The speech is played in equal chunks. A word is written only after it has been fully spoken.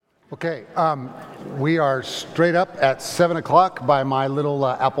Okay, we are straight up at 7 o'clock by my little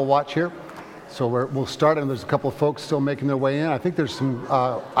Apple Watch here. So we'll start, and there's a couple of folks still making their way in. I think there's some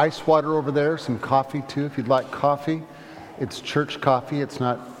ice water over there, some coffee too, if you'd like coffee. It's church coffee. It's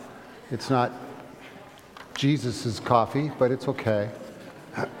not Jesus's coffee, but it's okay.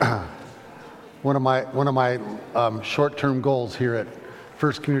 One of my short-term goals here at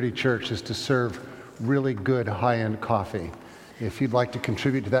First Community Church is to serve really good high-end coffee. If you'd like to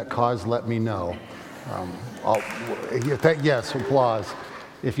contribute to that cause, let me know. Yes, applause.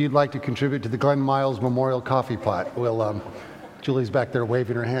 If you'd like to contribute to the Glenn Miles Memorial Coffee Pot, Julie's back there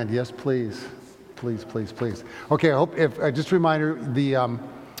waving her hand. Yes, please. Please. Okay, just a reminder, the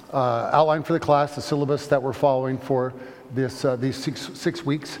outline for the class, the syllabus that we're following for these six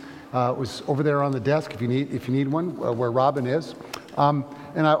weeks was over there on the desk if you need one, where Robin is.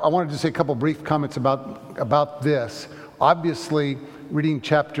 And I wanted to say a couple brief comments about this. Obviously, reading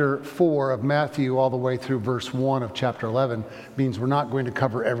chapter 4 of Matthew all the way through verse 1 of chapter 11 means we're not going to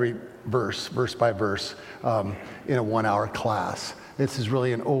cover every verse by verse, in a 1-hour class. This is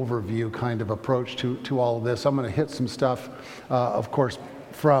really an overview kind of approach to all of this. I'm going to hit some stuff, of course,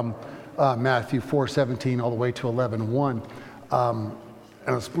 from Matthew 4:17 all the way to 11:1. And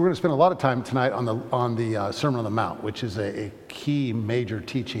we're going to spend a lot of time tonight on the Sermon on the Mount, which is a key major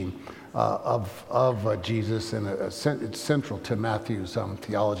teaching of Jesus, and it's central to Matthew's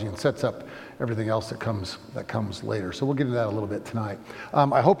theology and sets up everything else that comes later. So we'll get into that a little bit tonight.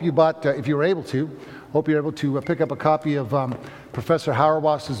 I hope you bought, if you were able to, pick up a copy of Professor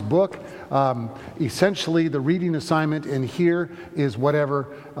Hauerwas's book. Essentially, the reading assignment in here is whatever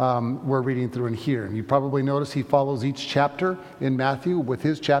we're reading through in here. And you probably notice he follows each chapter in Matthew with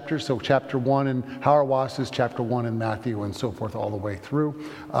his chapter. So chapter 1 in Hauerwas is chapter 1 in Matthew, and so forth all the way through.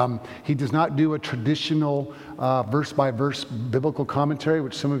 He does not do a traditional verse-by-verse biblical commentary,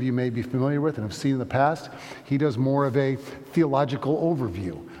 which some of you may be familiar with and have seen in the past. He does more of a theological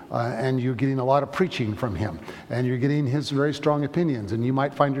overview. And you're getting a lot of preaching from him, and you're getting his very strong opinions, and you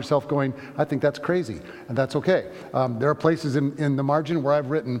might find yourself going, I think that's crazy, and that's okay. There are places in the margin where I've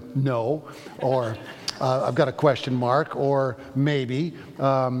written no, or I've got a question mark, or maybe.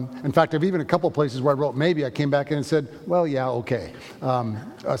 In fact, I've even a couple of places where I wrote maybe, I came back in and said, well, yeah, okay.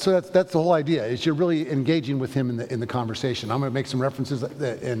 So that's the whole idea, is you're really engaging with him in the conversation. I'm going to make some references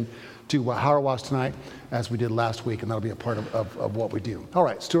to Hauerwas tonight, as we did last week, and that'll be a part of what we do. All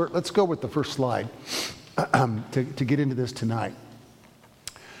right, Stuart, let's go with the first slide to get into this tonight.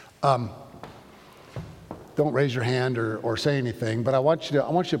 Don't raise your hand or say anything, but I want you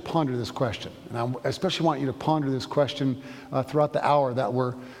to ponder this question, and I especially want you to ponder this question throughout the hour that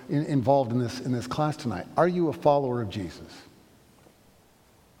we're involved in this class tonight. Are you a follower of Jesus?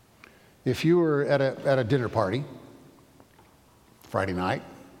 If you were at a dinner party Friday night,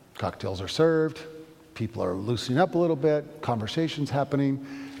 cocktails are served, people are loosening up a little bit, conversations happening,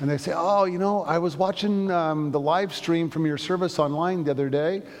 and they say, oh, I was watching the live stream from your service online the other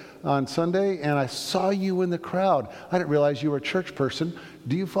day on Sunday, and I saw you in the crowd. I didn't realize you were a church person.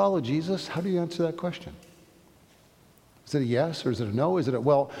 Do you follow Jesus? How do you answer that question? Is it a yes or is it a no? Is it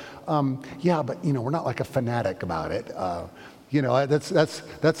yeah, but we're not like a fanatic about it.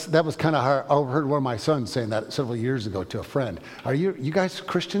 That was kind of how I overheard one of my sons saying that several years ago to a friend. Are you guys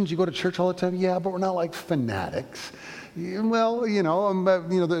Christians? You go to church all the time? Yeah, but we're not like fanatics. Well,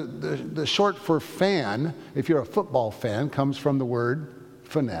 the short for fan, if you're a football fan, comes from the word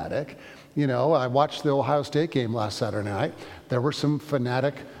fanatic. I watched the Ohio State game last Saturday night. There were some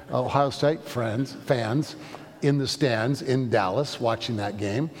fanatic Ohio State fans in the stands in Dallas watching that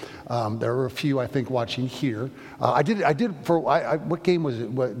game. There were a few, I think, watching here. What game was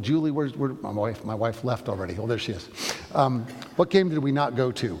it? Julie, where's my wife left already. Oh, there she is. What game did we not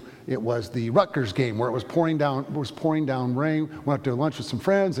go to? It was the Rutgers game where it was pouring down rain. Went out to lunch with some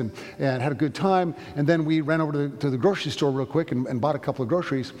friends and had a good time. And then we ran over to the grocery store real quick and bought a couple of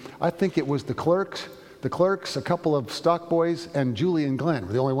groceries. I think it was the clerks, a couple of stock boys, and Julie and Glenn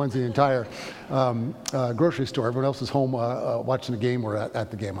were the only ones in the entire grocery store. Everyone else is home watching the game or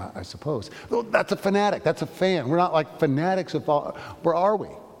at the game, I suppose. Well, that's a fanatic. That's a fan. We're not like fanatics. Where are we?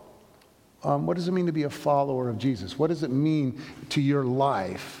 What does it mean to be a follower of Jesus? What does it mean to your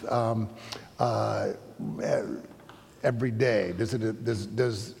life every day?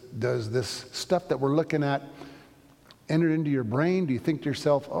 Does this stuff that we're looking at enter into your brain? Do you think to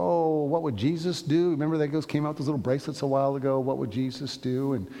yourself, oh, what would Jesus do? Remember came out those little bracelets a while ago, what would Jesus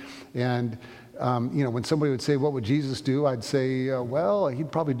do? And when somebody would say, what would Jesus do? I'd say, well,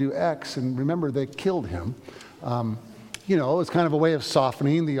 he'd probably do X. And remember, they killed him. it's kind of a way of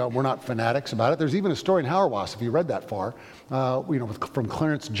softening the we're not fanatics about it. There's even a story in Hauerwas, if you read that far, from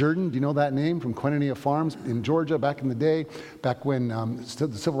Clarence Jordan. Do you know that name? From Quinnipiac Farms in Georgia back in the day, back when the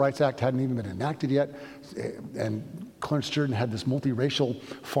Civil Rights Act hadn't even been enacted yet. And Clarence Jordan had this multiracial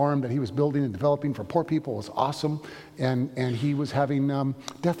farm that he was building and developing for poor people. It was awesome. And he was having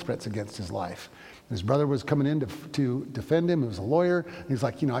death threats against his life. His brother was coming in to defend him. He was a lawyer. He's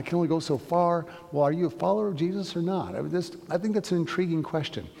like, I can only go so far. Well, are you a follower of Jesus or not? I think that's an intriguing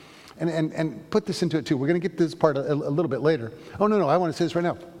question. And put this into it too. We're going to get this part a little bit later. Oh, no, I want to say this right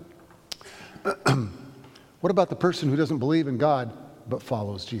now. What about the person who doesn't believe in God but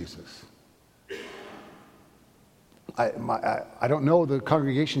follows Jesus? I don't know the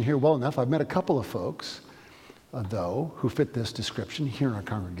congregation here well enough. I've met a couple of folks, though, who fit this description here in our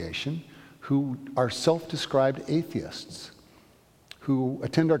congregation, who are self-described atheists, who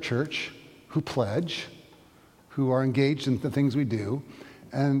attend our church, who pledge, who are engaged in the things we do.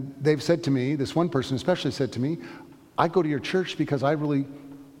 And they've said to me, this one person especially said to me, I go to your church because I really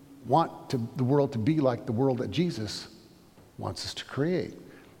want the world to be like the world that Jesus wants us to create.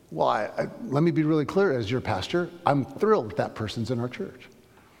 Well, let me be really clear as your pastor, I'm thrilled that person's in our church.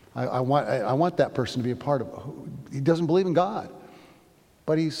 I want that person to be a part of. He doesn't believe in God,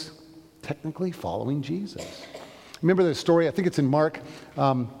 but he's technically following Jesus. Remember the story, I think it's in Mark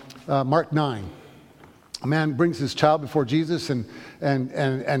 9. A man brings his child before Jesus,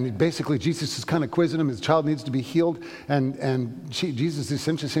 and basically Jesus is kind of quizzing him. His child needs to be healed, and Jesus is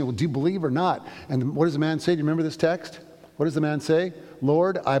essentially saying, well, do you believe or not? And what does the man say? Do you remember this text? What does the man say?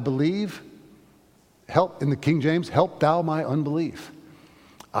 Lord, I believe. Help, in the King James, help thou my unbelief.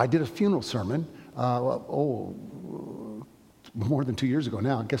 I did a funeral sermon, more than 2 years ago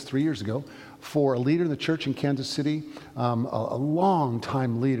now, I guess 3 years ago, for a leader in the church in Kansas City, a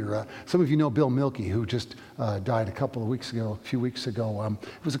long-time leader. Some of you know Bill Milkey, who just died a few weeks ago.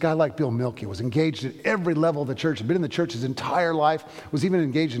 It was a guy like Bill Milkey, was engaged at every level of the church, had been in the church his entire life, was even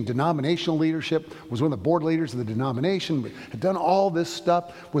engaged in denominational leadership, was one of the board leaders of the denomination, had done all this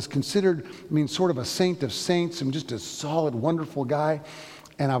stuff, was considered, sort of a saint of saints, and just a solid, wonderful guy.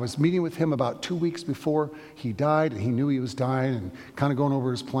 And I was meeting with him about 2 weeks before he died, and he knew he was dying, and kind of going over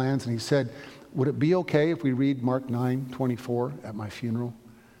his plans. And he said, would it be okay if we read Mark 9:24 at my funeral?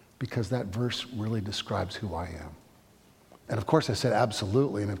 Because that verse really describes who I am. And of course I said,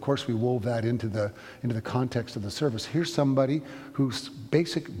 absolutely. And of course we wove that into the context of the service. Here's somebody whose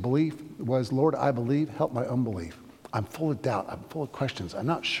basic belief was, Lord, I believe, help my unbelief. I'm full of doubt. I'm full of questions. I'm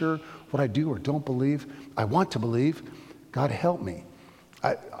not sure what I do or don't believe. I want to believe. God, help me.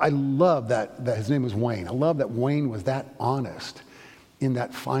 I love that his name was Wayne. I love that Wayne was that honest in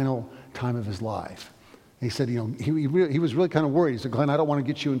that final time of his life. And he said, he was really kind of worried. He said, Glenn, I don't want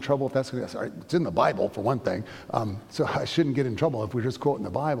to get you in trouble if that's going to. It's in the Bible, for one thing. So I shouldn't get in trouble if we're just quoting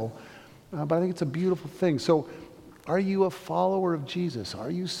the Bible. But I think it's a beautiful thing. So are you a follower of Jesus? Are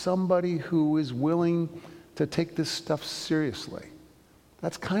you somebody who is willing to take this stuff seriously?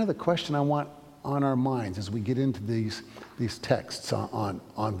 That's kind of the question I want on our minds as we get into these texts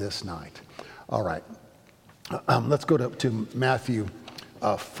on this night. All right. Let's go to Matthew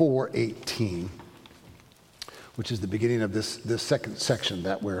 4:18, which is the beginning of this second section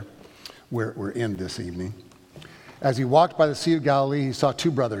that we're in this evening. As he walked by the Sea of Galilee, he saw two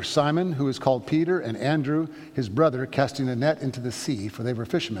brothers, Simon, who is called Peter, and Andrew, his brother, casting a net into the sea, for they were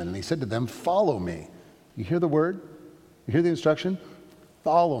fishermen. And he said to them, follow me. You hear the word? You hear the instruction?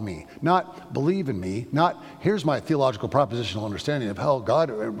 Follow me, not believe in me, not here's my theological propositional understanding of how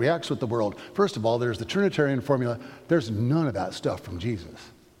God reacts with the world. First of all, there's the Trinitarian formula. There's none of that stuff from Jesus.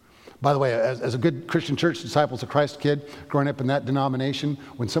 By the way, as a good Christian church Disciples of Christ kid, growing up in that denomination,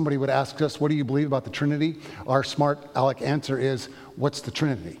 when somebody would ask us, what do you believe about the Trinity? Our smart aleck answer is, what's the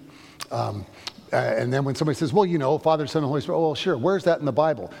Trinity? And then when somebody says, well, Father, Son, and Holy Spirit, oh, well, sure, where's that in the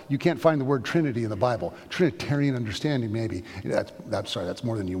Bible? You can't find the word Trinity in the Bible. Trinitarian understanding, maybe. That's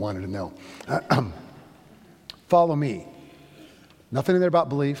more than you wanted to know. Follow me. Nothing in there about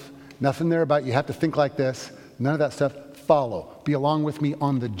belief. Nothing there about you have to think like this. None of that stuff. Follow. Be along with me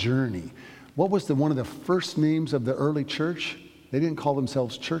on the journey. What was one of the first names of the early church? They didn't call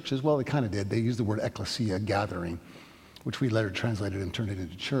themselves churches. Well, they kind of did. They used the word ecclesia, gathering, which we later translated and turned it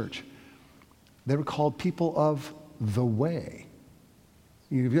into church. They were called people of the way.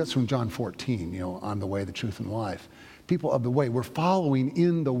 That's from John 14, I'm the way, the truth, and life. People of the way. We're following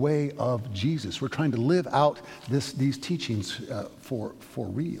in the way of Jesus. We're trying to live out these teachings for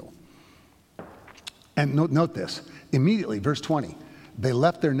real. And note this. Immediately, verse 20, they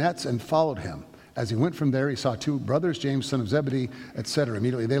left their nets and followed him. As he went from there, he saw two brothers, James, son of Zebedee, etc.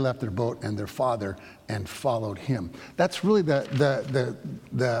 Immediately they left their boat and their father and followed him. That's really the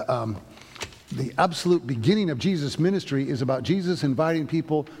absolute beginning of Jesus' ministry is about Jesus inviting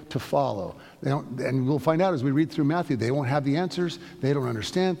people to follow. And we'll find out as we read through Matthew, they won't have the answers. They don't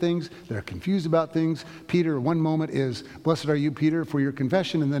understand things. They're confused about things. Peter, one moment is, blessed are you, Peter, for your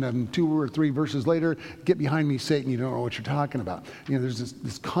confession. And then 2 or 3 verses later, get behind me, Satan. You don't know what you're talking about. There's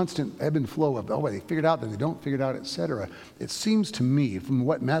this constant ebb and flow of, they figured it out, then they don't figure it out, etc. It seems to me, from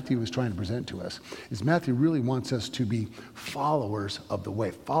what Matthew is trying to present to us, is Matthew really wants us to be followers of the way,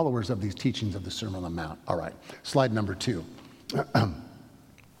 followers of these teachings of the Sermon on the Mount. All right, slide number 2.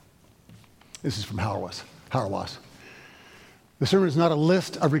 This is from Hauerwas. The sermon is not a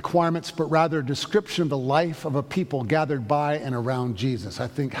list of requirements, but rather a description of the life of a people gathered by and around Jesus. I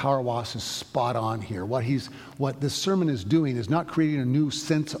think Hauerwas is spot on here. What this sermon is doing is not creating a new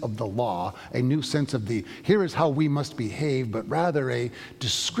sense of the law, a new sense of here is how we must behave, but rather a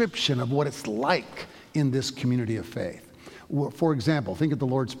description of what it's like in this community of faith. For example, think of the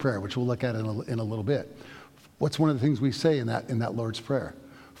Lord's Prayer, which we'll look at in a little bit. What's one of the things we say in that Lord's Prayer?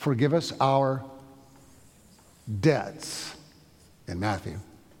 Forgive us our debts, in Matthew,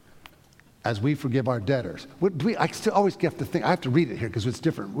 as we forgive our debtors. I still always have to think, I have to read it here because it's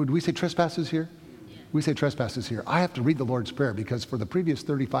different. Would we say trespasses here? Yeah. We say trespasses here. I have to read the Lord's Prayer because for the previous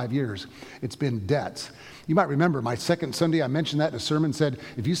 35 years, it's been debts. You might remember my second Sunday, I mentioned that in a sermon, said,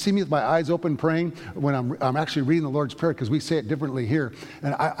 if you see me with my eyes open praying when I'm actually reading the Lord's Prayer, because we say it differently here,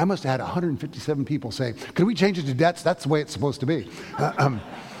 and I must have had 157 people say, could we change it to debts? That's the way it's supposed to be.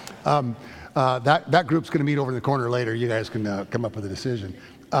 That group's going to meet over in the corner later. You guys can come up with a decision.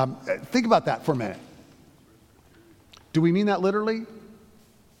 Think about that for a minute. Do we mean that literally?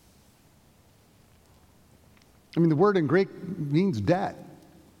 I mean, the word in Greek means debt.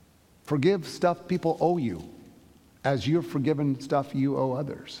 Forgive stuff people owe you, as you've forgiven stuff you owe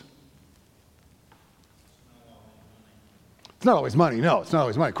others. It's not always money. No, it's not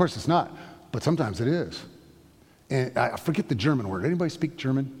always money. Of course it's not. But sometimes it is. And I forget the German word. Anybody speak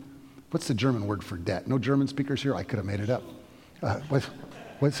German? What's the German word for debt? No German speakers here? I could have made it up.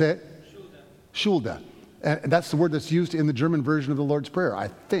 What's it? Schulde. And that's the word that's used in the German version of the Lord's Prayer, I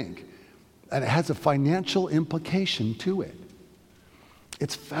think. And it has a financial implication to it.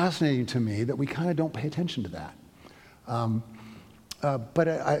 It's fascinating to me that we kind of don't pay attention to that. But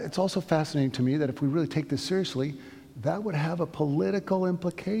it's also fascinating to me that if we really take this seriously, that would have a political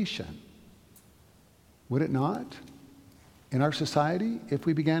implication. Would it not? In our society, if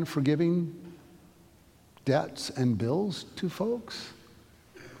we began forgiving debts and bills to folks?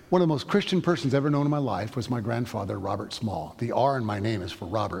 One of the most Christian persons ever known in my life was my grandfather, Robert Small. The R in my name is for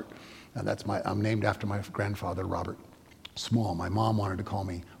Robert, and I'm named after my grandfather, Robert Small. My mom wanted to call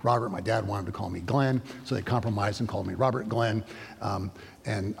me Robert. My dad wanted to call me Glenn, so they compromised and called me Robert Glenn.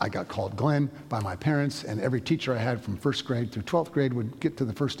 And I got called Glenn by my parents, and every teacher I had from first grade through 12th grade would get to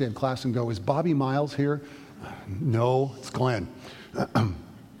the first day of class and go, is Bobby Miles here? No, it's Glenn.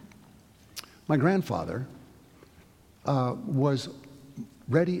 My grandfather was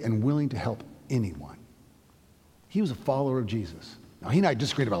ready and willing to help anyone. He was a follower of Jesus. Now, he and I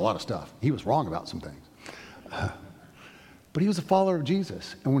disagreed about a lot of stuff. He was wrong about some things. But he was a follower of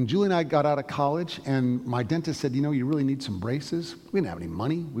Jesus. And when Julie and I got out of college and my dentist said, you really need some braces, we didn't have any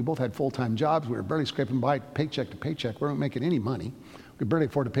money. We both had full-time jobs. We were barely scraping by paycheck to paycheck. We weren't making any money. We could barely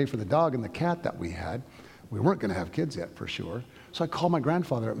afford to pay for the dog and the cat that we had. We weren't going to have kids yet, for sure. So I called my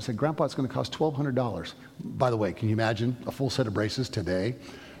grandfather up and said, Grandpa, it's going to cost $1,200. By the way, can you imagine a full set of braces today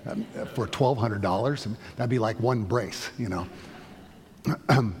for $1,200? And that'd be like one brace,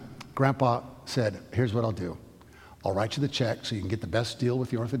 Grandpa said, here's what I'll do. I'll write you the check so you can get the best deal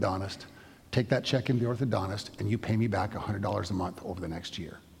with the orthodontist. Take that check into the orthodontist, and you pay me back $100 a month over the next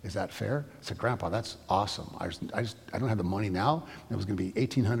year. Is that fair? I said, Grandpa, that's awesome. I don't have the money now. It was going to be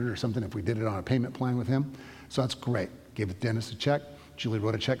 $1,800 or something if we did it on a payment plan with him. So that's great. Gave the dentist a check. Julie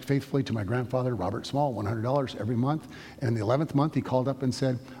wrote a check faithfully to my grandfather, Robert Small, $100 every month. And in the 11th month, he called up and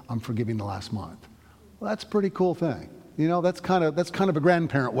said, I'm forgiving the last month. Well, that's a pretty cool thing. That's kind of a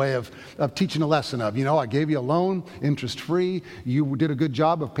grandparent way of teaching a lesson of, I gave you a loan, interest-free. You did a good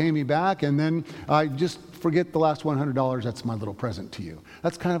job of paying me back, and then I just forget the last $100. That's my little present to you.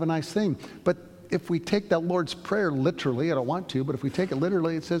 That's kind of a nice thing. But if we take that Lord's Prayer literally, I don't want to, but if we take it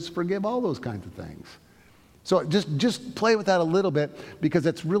literally, it says forgive all those kinds of things. So just play with that a little bit, because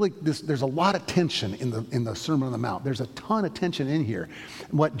it's really there's a lot of tension in the Sermon on the Mount. There's a ton of tension in here.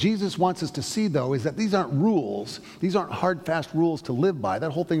 And what Jesus wants us to see, though, is that these aren't rules. These aren't hard, fast rules to live by. That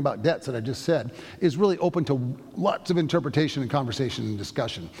whole thing about debts that I just said is really open to lots of interpretation and conversation and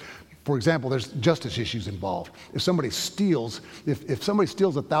discussion. For example, there's justice issues involved. If somebody steals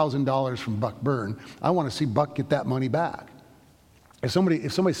 $1,000 from Buck Byrne, I want to see Buck get that money back. If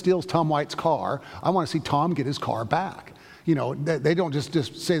somebody steals Tom White's car, I want to see Tom get his car back. You know, they don't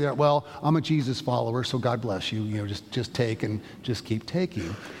just say that, well, I'm a Jesus follower, so God bless you. You know, just take and just keep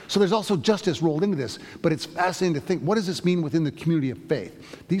taking. So there's also justice rolled into this. But it's fascinating to think, what does this mean within the community of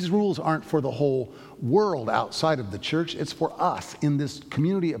faith? These rules aren't for the whole world outside of the church. It's for us in this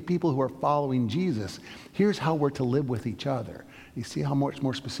community of people who are following Jesus. Here's how we're to live with each other. You see how much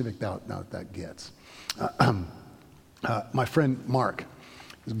more specific now that gets. My friend Mark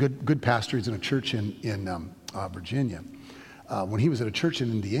is a good pastor. He's in a church in Virginia. When he was at a church in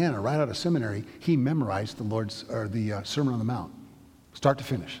Indiana, right out of seminary, he memorized the Sermon on the Mount, start to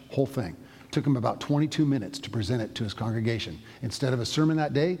finish, whole thing. Took him about 22 minutes to present it to his congregation. Instead of a sermon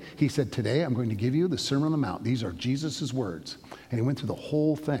that day, he said, today I'm going to give you the Sermon on the Mount. These are Jesus' words. And he went through the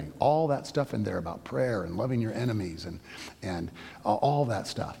whole thing, all that stuff in there about prayer and loving your enemies and all that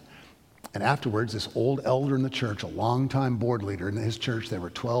stuff. And afterwards, this old elder in the church, a longtime board leader in his church, there were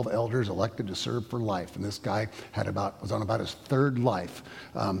 12 elders elected to serve for life. And this guy was on about his third life.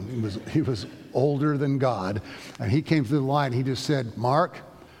 He was older than God. And he came through the line. He just said,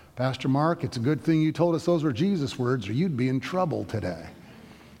 Pastor Mark, it's a good thing you told us those were Jesus' words, or you'd be in trouble today.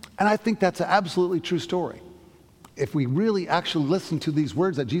 And I think that's an absolutely true story. If we really actually listen to these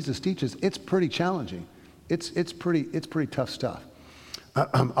words that Jesus teaches, it's pretty challenging. It's pretty tough stuff.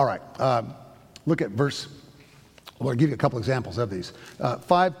 All right, look at verse, well, I'll give you a couple examples of these.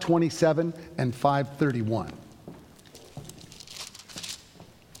 5:27 and 5:31.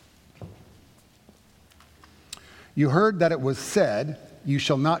 You heard that it was said, you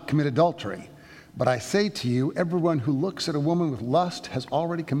shall not commit adultery. But I say to you, everyone who looks at a woman with lust has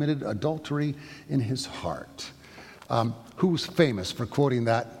already committed adultery in his heart. Who's famous for quoting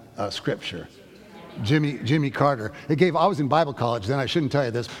that scripture? Jimmy Carter. I was in Bible college then. I shouldn't tell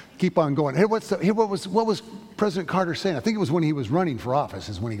you this. Keep on going. Hey, what was President Carter saying? I think it was when he was running for office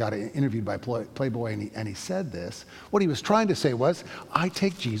is when he got interviewed by Playboy and he said this. What he was trying to say was, I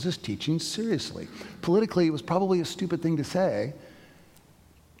take Jesus' teaching seriously. Politically, it was probably a stupid thing to say.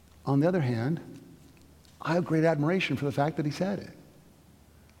 On the other hand, I have great admiration for the fact that he said it.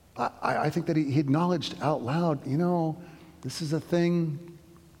 I think that he acknowledged out loud, this is a thing.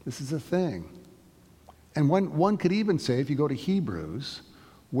 This is a thing. And one could even say, if you go to Hebrews,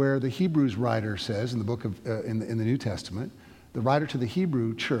 where the Hebrews writer says in the book of in the New Testament, the writer to the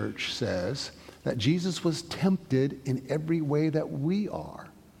Hebrew church says that Jesus was tempted in every way that we are.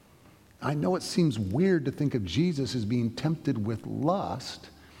 I know it seems weird to think of Jesus as being tempted with lust,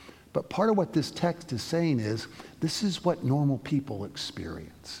 but part of what this text is saying is this is what normal people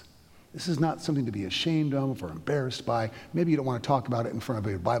experience. This is not something to be ashamed of or embarrassed by. Maybe you don't want to talk about it in front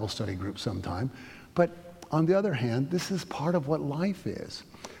of a Bible study group sometime. But on the other hand, this is part of what life is.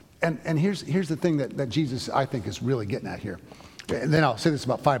 And here's the thing that Jesus, I think, is really getting at here. And then I'll say this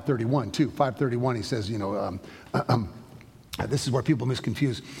about 5:31 too. 5:31, he says, this is where people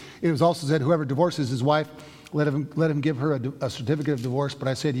misconfuse. It was also said, whoever divorces his wife, let him give her a certificate of divorce. But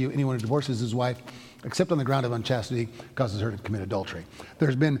I say to you, anyone who divorces his wife, except on the ground of unchastity, causes her to commit adultery.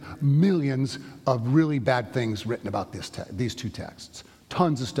 There's been millions of really bad things written about these two texts.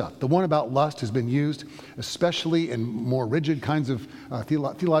 Tons of stuff. The one about lust has been used, especially in more rigid kinds of,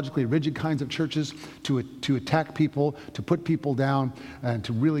 theologically rigid kinds of churches, to attack people, to put people down, and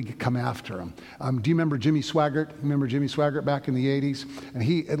to really come after them. Do you remember Jimmy Swaggart? Remember Jimmy Swaggart back in the 80s? And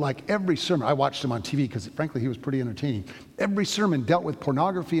he, like every sermon, I watched him on TV because frankly he was pretty entertaining. Every sermon dealt with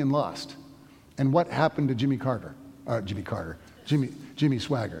pornography and lust. And what happened to Jimmy Swaggart?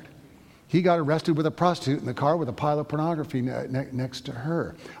 He got arrested with a prostitute in the car with a pile of pornography next to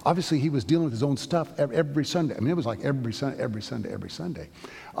her. Obviously, he was dealing with his own stuff every Sunday. I mean, it was like every Sunday.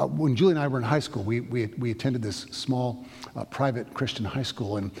 When Julie and I were in high school, we attended this small private Christian high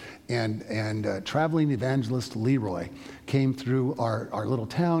school, and traveling evangelist Leroy came through our little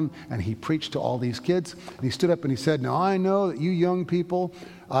town, and he preached to all these kids. And he stood up and he said, "Now I know that you young people,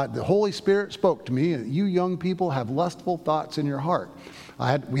 the Holy Spirit spoke to me, and you young people have lustful thoughts in your heart."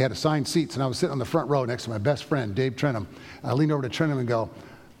 We had assigned seats, and I was sitting on the front row next to my best friend, Dave Trenum. I leaned over to Trenum and go,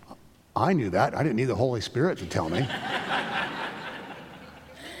 "I knew that. I didn't need the Holy Spirit to tell me."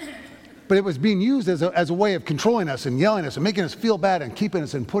 But it was being used as a way of controlling us and yelling at us and making us feel bad and keeping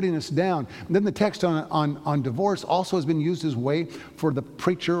us and putting us down. And then the text on divorce also has been used as a way for the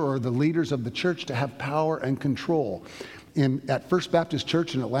preacher or the leaders of the church to have power and control. At First Baptist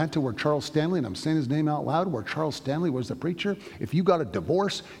Church in Atlanta, where Charles Stanley, and I'm saying his name out loud, where Charles Stanley was the preacher, if you got a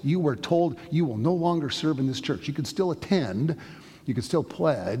divorce, you were told you will no longer serve in this church. You could still attend, You can still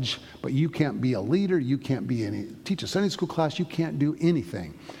pledge, but you can't be a leader. You can't teach a Sunday school class. You can't do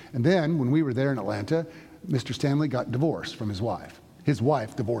anything. And then when we were there in Atlanta, Mr. Stanley got divorced from his wife. His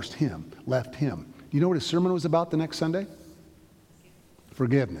wife divorced him, left him. You know what his sermon was about the next Sunday?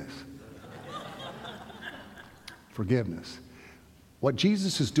 Forgiveness. Forgiveness. What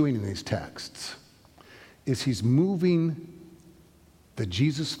Jesus is doing in these texts is he's moving the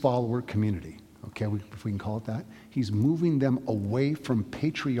Jesus follower community, okay, if we can call it that. He's moving them away from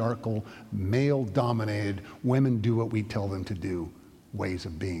patriarchal, male-dominated, women do what we tell them to do ways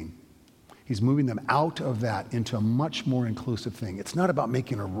of being. He's moving them out of that into a much more inclusive thing. It's not about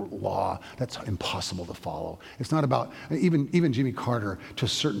making a law that's impossible to follow. It's not about, even Jimmy Carter, to a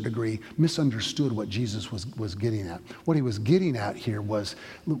certain degree, misunderstood what Jesus was getting at. What he was getting at here was,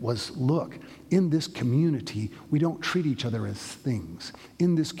 look, in this community, we don't treat each other as things.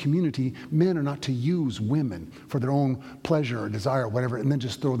 In this community, men are not to use women for their own pleasure or desire or whatever, and then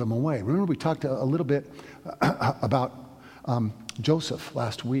just throw them away. Remember, we talked a little bit about Joseph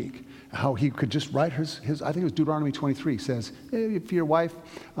last week. How he could just write his I think it was Deuteronomy 23 says, hey, if your wife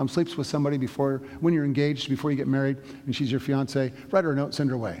sleeps with somebody when you're engaged, before you get married, and she's your fiance, write her a note, send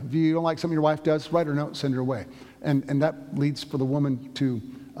her away. If you don't like something your wife does, write her a note, send her away. And that leads for the woman to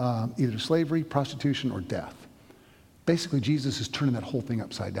either slavery, prostitution, or death. Basically, Jesus is turning that whole thing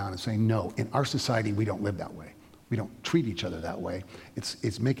upside down and saying, no, in our society, we don't live that way. We don't treat each other that way.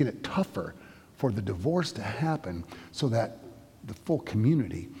 It's making it tougher for the divorce to happen so that the full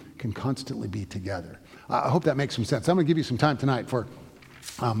community can constantly be together. I hope that makes some sense. I'm going to give you some time tonight for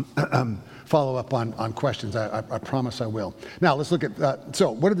follow up on questions. I promise I will. Now let's look at,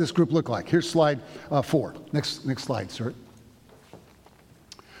 so what did this group look like? Here's slide 4. Next slide, sir.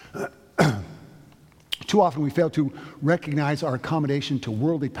 Too often we fail to recognize our accommodation to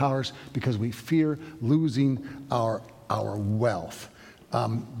worldly powers because we fear losing our wealth.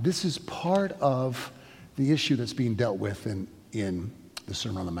 This is part of the issue that's being dealt with in the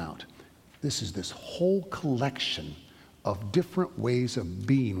Sermon on the Mount. This is this whole collection of different ways of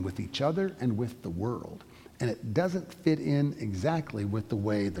being with each other and with the world. And it doesn't fit in exactly with the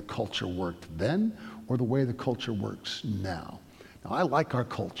way the culture worked then or the way the culture works now. Now, I like our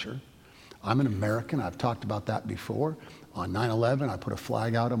culture. I'm an American. I've talked about that before. On 9/11, I put a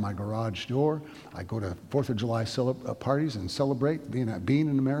flag out on my garage door. I go to 4th of July parties and celebrate being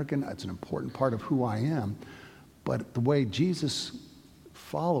an American. It's an important part of who I am. But the way Jesus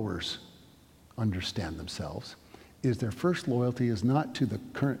followers understand themselves is their first loyalty is not to the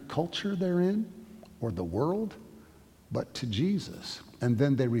current culture they're in or the world, but to Jesus. And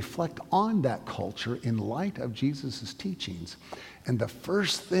then they reflect on that culture in light of Jesus' teachings. And the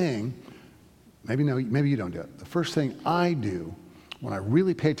first thing, maybe you don't do it. The first thing I do when I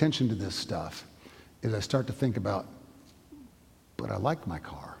really pay attention to this stuff is I start to think about, but I like my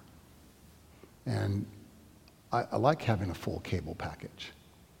car. And I like having a full cable package.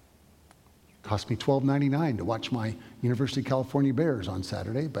 It cost me $12.99 to watch my University of California Bears on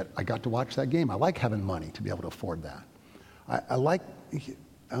Saturday, but I got to watch that game. I like having money to be able to afford that. I like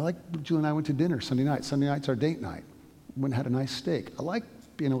Julie and I went to dinner Sunday night. Sunday night's our date night. Went and had a nice steak. I like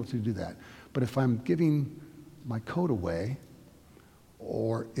being able to do that. But if I'm giving my coat away,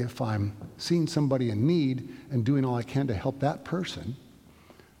 or if I'm seeing somebody in need and doing all I can to help that person,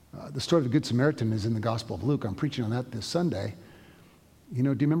 the story of the Good Samaritan is in the Gospel of Luke. I'm preaching on that this Sunday. You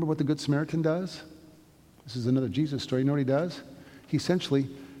know, do you remember what the Good Samaritan does? This is another Jesus story. You know what he does? He essentially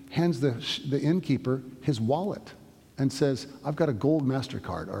hands the innkeeper his wallet and says, I've got a gold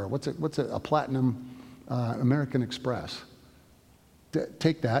MasterCard, or a platinum American Express.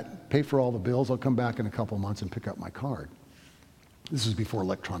 Take that, pay for all the bills. I'll come back in a couple of months and pick up my card. This is before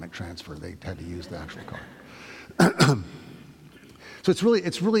electronic transfer. They had to use the actual card. So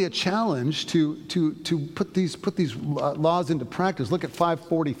it's really a challenge to put these laws into practice. Look at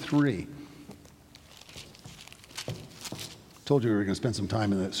 543. Told you we were going to spend some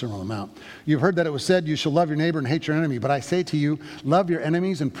time in the Sermon on the Mount. You've heard that it was said, you shall love your neighbor and hate your enemy. But I say to you, love your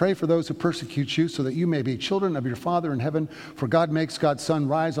enemies and pray for those who persecute you, so that you may be children of your Father in heaven. For God makes God's sun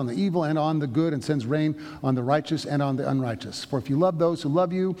rise on the evil and on the good, and sends rain on the righteous and on the unrighteous. For if you love those who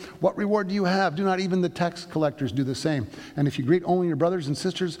love you, what reward do you have? Do not even the tax collectors do the same? And if you greet only your brothers and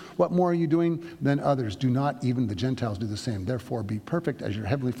sisters, what more are you doing than others? Do not even the Gentiles do the same? Therefore be perfect as your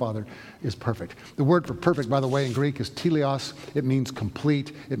heavenly Father is perfect. The word for perfect, by the way, in Greek is teleos. It means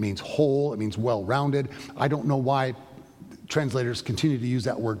complete, it means whole, it means well-rounded. I don't know why translators continue to use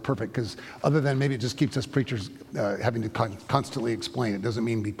that word perfect, because other than maybe it just keeps us preachers having to constantly explain. It doesn't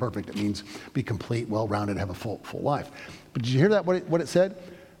mean be perfect, it means be complete, well-rounded, have a full life. But did you hear that, what it said?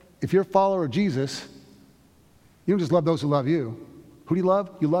 If you're a follower of Jesus, you don't just love those who love you, Who do you love?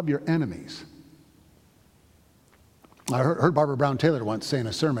 You love your enemies. I heard Barbara Brown Taylor once say in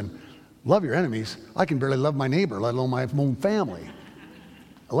a sermon, love your enemies? I can barely love my neighbor, let alone my own family.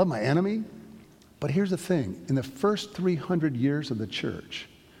 I love my enemy. But here's the thing. In the first 300 years of the church,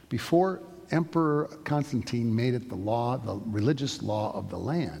 before Emperor Constantine made it the law, the religious law of the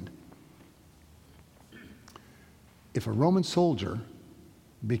land, if a Roman soldier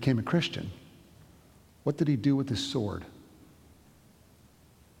became a Christian, what did he do with his sword?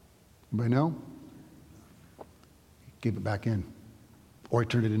 Anybody know? He gave it back in. Or he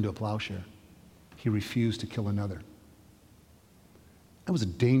turned it into a plowshare. He refused to kill another. That was a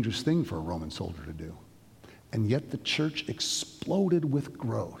dangerous thing for a Roman soldier to do. And yet the church exploded with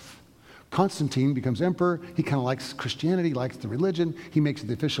growth. Constantine becomes emperor. He kind of likes Christianity, likes the religion. He makes it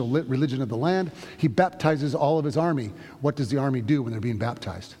the official religion of the land. He baptizes all of his army. What does the army do when they're being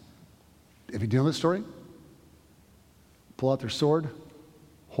baptized? If you know this story, pull out their sword,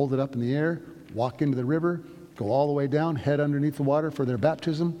 hold it up in the air, walk into the river, go all the way down, head underneath the water for their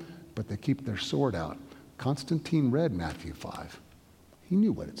baptism, but they keep their sword out. Constantine read Matthew 5. He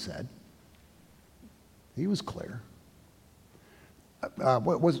knew what it said. He was clear.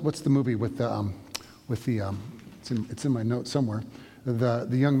 What's the movie with the it's in my notes somewhere. The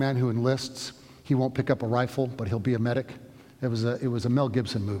young man who enlists, he won't pick up a rifle, but he'll be a medic. It was a Mel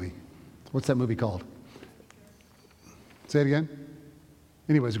Gibson movie. What's that movie called? Say it again.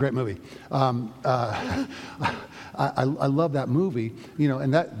 Anyway, it's a great movie. I love that movie,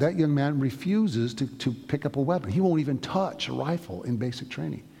 and that young man refuses to pick up a weapon. He won't even touch a rifle in basic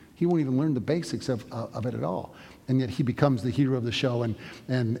training. He won't even learn the basics of it at all. And yet he becomes the hero of the show, and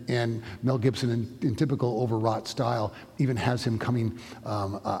Mel Gibson, in typical overwrought style, even has him coming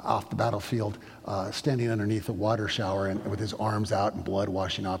off the battlefield, standing underneath a water shower and with his arms out and blood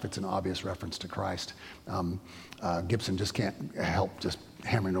washing off. It's an obvious reference to Christ. Gibson just can't help just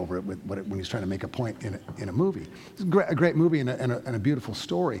hammering over it when he's trying to make a point in a movie. It's a great movie and a beautiful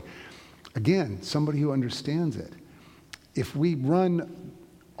story. Again, somebody who understands it. If we run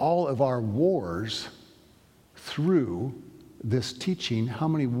all of our wars through this teaching, how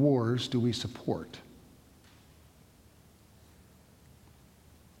many wars do we support?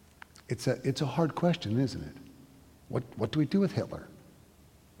 It's a hard question, isn't it? What do we do with Hitler?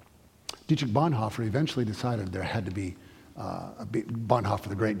 Dietrich Bonhoeffer eventually decided there had to be Bonhoeffer,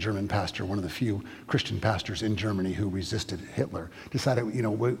 the great German pastor, one of the few Christian pastors in Germany who resisted Hitler, decided,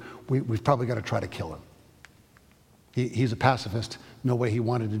 we've probably got to try to kill him. He's a pacifist. No way he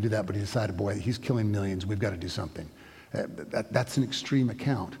wanted to do that, but he decided, boy, he's killing millions. We've got to do something. That's an extreme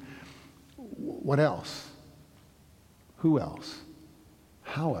account. What else? Who else?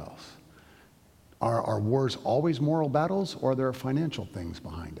 How else? Are wars always moral battles, or are there financial things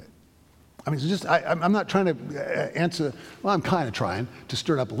behind it? I mean, it's just, I'm not trying to answer, well, I'm kind of trying to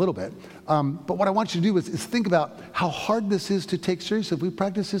stir it up a little bit. But what I want you to do is think about how hard this is to take seriously. If we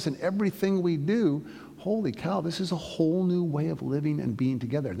practice this in everything we do, holy cow, this is a whole new way of living and being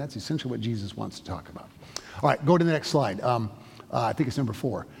together. And that's essentially what Jesus wants to talk about. All right, go to the next slide. I think it's number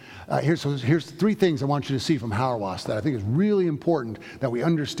 4. Here's 3 things I want you to see from Hauerwas that I think is really important that we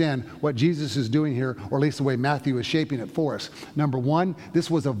understand what Jesus is doing here, or at least the way Matthew is shaping it for us. Number 1,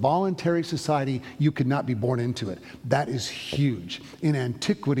 this was a voluntary society. You could not be born into it. That is huge. In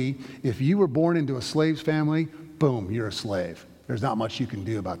antiquity, if you were born into a slave's family, boom, you're a slave. There's not much you can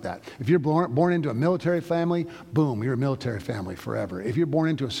do about that. If you're born into a military family, boom, you're a military family forever. If you're born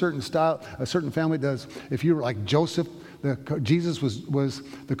into a certain style, a certain family does. If you're like Joseph, Jesus was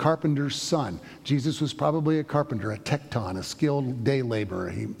the carpenter's son. Jesus was probably a carpenter, a tekton, a skilled day laborer.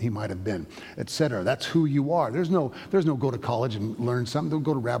 He might have been, etc. That's who you are. There's no go to college and learn something. Don't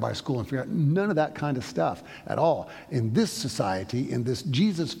go to rabbi school and figure out none of that kind of stuff at all. In this society, in this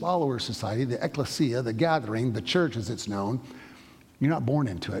Jesus follower society, the ecclesia, the gathering, the church as it's known, you're not born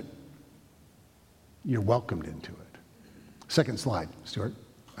into it. You're welcomed into it. Second slide, Stuart.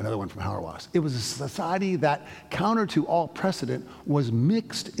 Another one from Hauerwas. It was a society that, counter to all precedent, was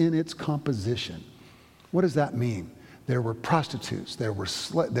mixed in its composition. What does that mean? There were prostitutes, there were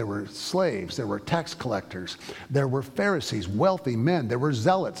slaves, there were tax collectors, there were Pharisees, wealthy men, there were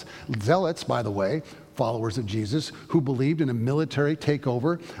zealots. Zealots, by the way, followers of Jesus, who believed in a military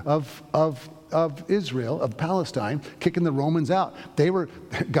takeover of Israel, of Palestine, kicking the Romans out. They were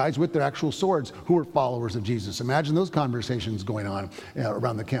guys with their actual swords who were followers of Jesus. Imagine those conversations going on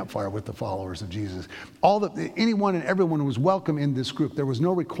around the campfire with the followers of Jesus. Anyone and everyone was welcome in this group. There was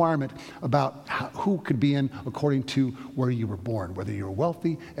no requirement about who could be in according to where you were born, whether you were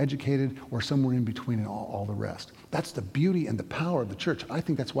wealthy, educated, or somewhere in between and all the rest. That's the beauty and the power of the church. I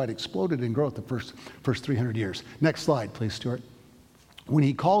think that's why it exploded in growth the first 300 years. Next slide, please, Stuart. When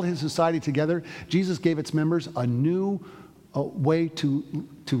he called his society together, Jesus gave its members a new way to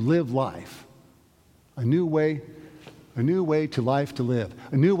live life. A new way to life to live.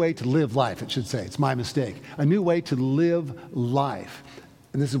 A new way to live life, it should say. It's my mistake. A new way to live life.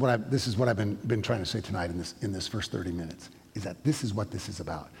 And this is what I've been trying to say tonight in this first 30 minutes, is that this is what this is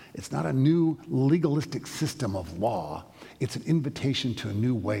about. It's not a new legalistic system of law. It's an invitation to a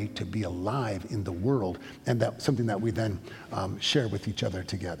new way to be alive in the world, and that's something that we then share with each other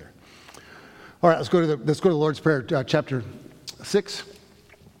together. All right, let's go to the Lord's Prayer, chapter 6,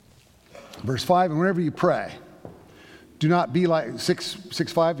 verse 5. And whenever you pray, do not be like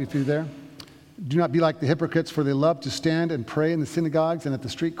 6:5, if you're there. Do not be like the hypocrites, for they love to stand and pray in the synagogues and at the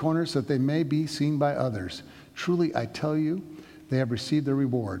street corners, so that they may be seen by others. Truly, I tell you, they have received their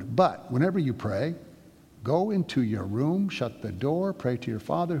reward. But whenever you pray, go into your room, shut the door, pray to your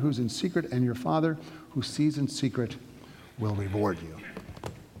Father who's in secret, and your Father who sees in secret will reward you.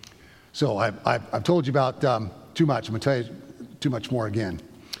 So I've told you about too much. I'm going to tell you too much more again.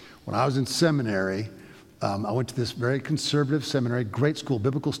 When I was in seminary, I went to this very conservative seminary, great school.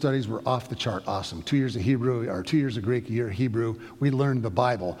 Biblical studies were off the chart awesome. 2 years of Hebrew, or 2 years of Greek, a year of Hebrew. We learned the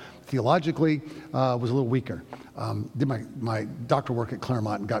Bible. Theologically, was a little weaker. Did my doctoral work at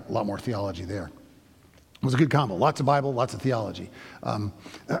Claremont and got a lot more theology there. It was a good combo. Lots of Bible, lots of theology.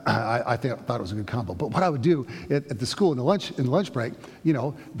 I thought it was a good combo. But what I would do at the school in the lunch break,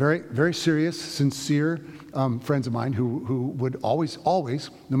 very, very serious, sincere friends of mine who would always,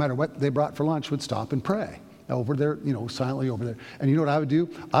 no matter what they brought for lunch, would stop and pray over there, silently over there. And you know what I would do?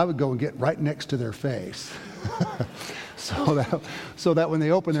 I would go and get right next to their face. So that when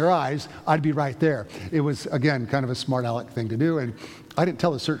they opened their eyes, I'd be right there. It was, again, kind of a smart aleck thing to do. And I didn't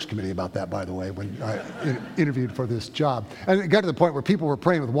tell the search committee about that, by the way, when I interviewed for this job. And it got to the point where people were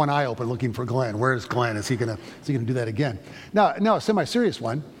praying with one eye open looking for Glenn. Where's Glenn? Is he gonna do that again? Now a semi-serious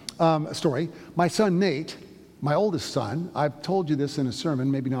one, story. My son Nate, my oldest son, I've told you this in a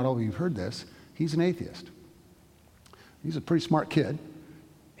sermon, maybe not all of you have heard this, he's an atheist. He's a pretty smart kid.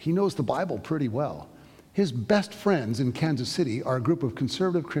 He knows the Bible pretty well. His best friends in Kansas City are a group of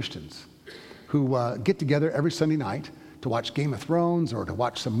conservative Christians who get together every Sunday night to watch Game of Thrones or to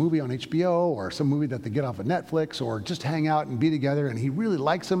watch some movie on HBO or some movie that they get off of Netflix, or just hang out and be together. And he really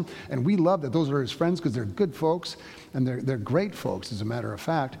likes them, and we love that those are his friends because they're good folks, and they're great folks, as a matter of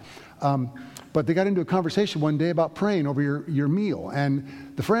fact. But they got into a conversation one day about praying over your meal.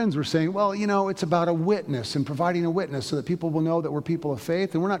 And the friends were saying, well, it's about a witness and providing a witness so that people will know that we're people of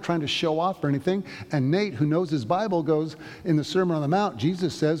faith, and we're not trying to show off or anything. And Nate, who knows his Bible, goes, in the Sermon on the Mount,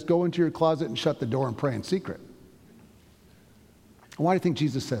 Jesus says, go into your closet and shut the door and pray in secret. Why do you think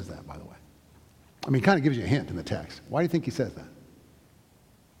Jesus says that, by the way? I mean, it kind of gives you a hint in the text. Why do you think he says that?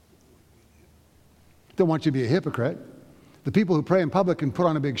 Don't want you to be a hypocrite. The people who pray in public and put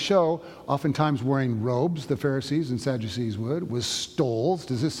on a big show, oftentimes wearing robes, the Pharisees and Sadducees would, with stoles.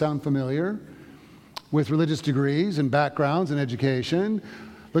 Does this sound familiar? With religious degrees and backgrounds and education.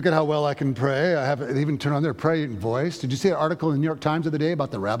 Look at how well I can pray. They even turn on their praying voice. Did you see an article in the New York Times the other day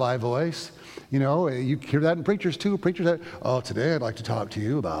about the rabbi voice? You hear that in preachers too. Preachers say, today I'd like to talk to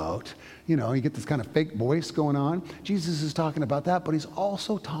you about, you get this kind of fake voice going on. Jesus is talking about that, but he's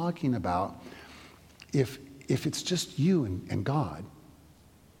also talking about if it's just you and God,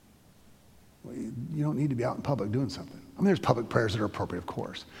 you don't need to be out in public doing something. I mean, there's public prayers that are appropriate, of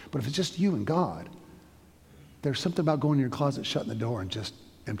course. But if it's just you and God, there's something about going in your closet, shutting the door, and just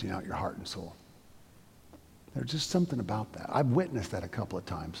emptying out your heart and soul. There's just something about that. I've witnessed that a couple of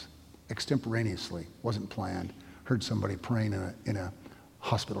times, extemporaneously. Wasn't planned. Heard somebody praying in a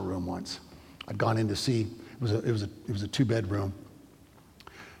hospital room once. I'd gone in to see, it was a 2-bedroom.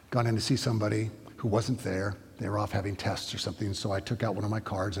 Gone in to see somebody who wasn't there. They were off having tests or something, so I took out one of my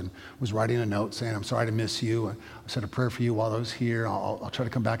cards and was writing a note saying, I'm sorry to miss you. I said a prayer for you while I was here. I'll try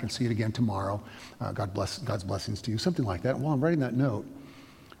to come back and see it again tomorrow. God's blessings to you, something like that. And while I'm writing that note,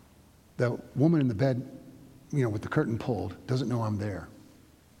 the woman in the bed, with the curtain pulled, doesn't know I'm there.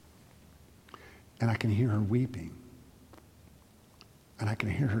 And I can hear her weeping. And I can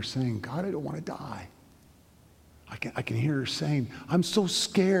hear her saying, God, I don't want to die. I can hear her saying, I'm so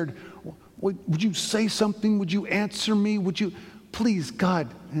scared. Would you say something? Would you answer me? Would you, please, God?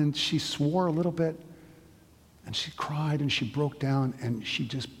 And she swore a little bit, and she cried, and she broke down, and she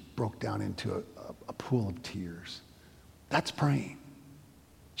just broke down into a pool of tears. That's praying.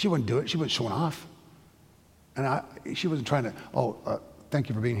 She wouldn't do it. She wasn't showing off. And she wasn't trying to, thank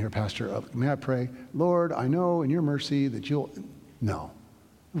you for being here, Pastor. May I pray? Lord, I know in your mercy that you'll... No.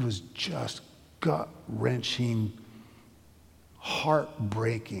 It was just gut-wrenching,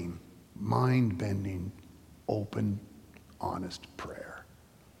 heart-breaking, mind-bending, open, honest prayer.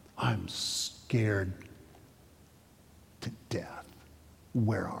 I'm scared to death.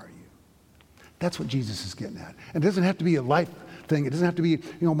 Where are you? That's what Jesus is getting at. And it doesn't have to be a life thing. It doesn't have to be,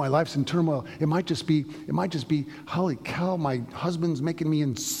 my life's in turmoil. It might just be, holy cow, my husband's making me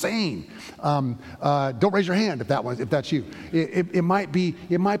insane. Don't raise your hand if that's you. It might be,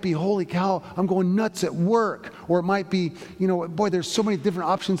 holy cow, I'm going nuts at work. Or it might be, boy, there's so many different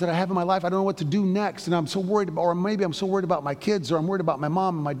options that I have in my life. I don't know what to do next. And I'm so worried about, or maybe I'm so worried about my kids, or I'm worried about my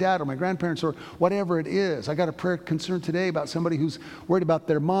mom and my dad or my grandparents or whatever it is. I got a prayer concern today about somebody who's worried about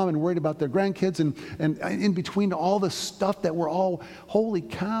their mom and worried about their grandkids and in between all the stuff that we're all, holy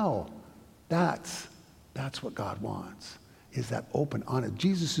cow, that's what God wants, is that open, honest.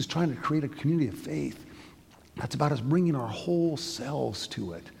 Jesus is trying to create a community of faith that's about us bringing our whole selves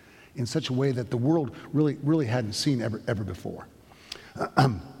to it in such a way that the world really hadn't seen ever before.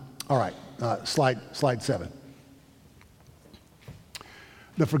 All right, slide 7.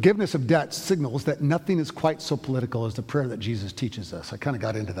 The forgiveness of debts signals that nothing is quite so political as the prayer that Jesus teaches us. I kind of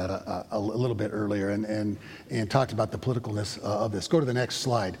got into that a little bit earlier and talked about the politicalness of this. Go to the next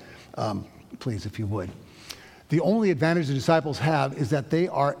slide, please, if you would. The only advantage the disciples have is that they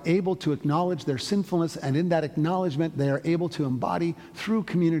are able to acknowledge their sinfulness, and in that acknowledgement, they are able to embody through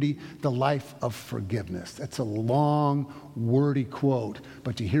community the life of forgiveness. That's a long, wordy quote,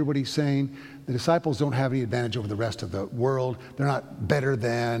 but you hear what he's saying? The disciples don't have any advantage over the rest of the world. They're not better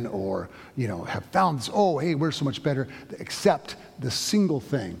than or, have found this, oh, hey, we're so much better, except the single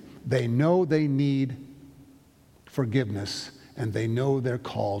thing. They know they need forgiveness, and they know they're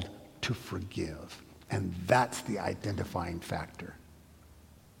called to forgive. And that's the identifying factor.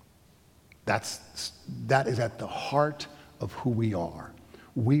 That is at the heart of who we are.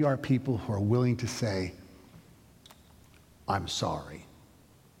 We are people who are willing to say, I'm sorry.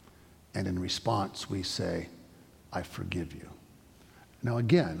 And in response, we say, I forgive you. Now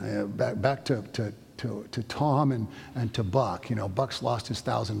again, back to Tom and to Buck. Buck's lost his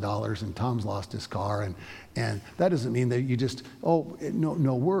 $1,000 and Tom's lost his car. And that doesn't mean that you just,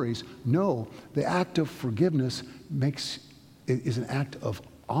 no worries. No, the act of forgiveness is an act of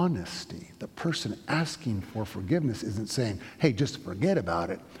honesty. The person asking for forgiveness isn't saying, hey, just forget about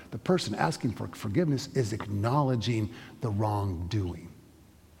it. The person asking for forgiveness is acknowledging the wrongdoing.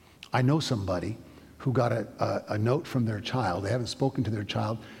 I know somebody who got a note from their child. They haven't spoken to their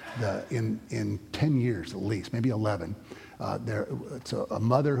child in 10 years at least, maybe 11. It's a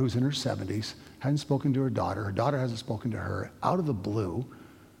mother who's in her 70s, hadn't spoken to her daughter. Her daughter hasn't spoken to her. Out of the blue,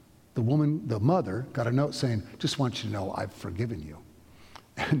 the mother got a note saying, just want you to know I've forgiven you.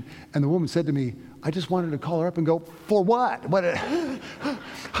 And the woman said to me, I just wanted to call her up and go, for what?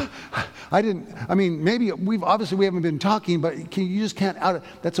 Maybe we haven't been talking, but you just can't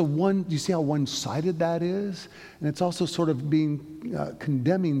do you see how one-sided that is? And it's also sort of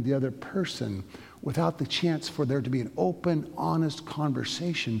condemning the other person without the chance for there to be an open, honest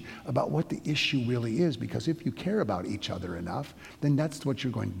conversation about what the issue really is. Because if you care about each other enough, then that's what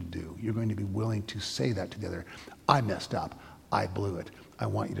you're going to do. You're going to be willing to say that to the other. I messed up. I blew it. I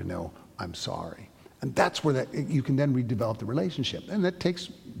want you to know I'm sorry. And that's where you can then redevelop the relationship. And that takes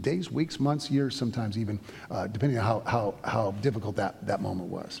days, weeks, months, years, sometimes even, depending on how difficult that moment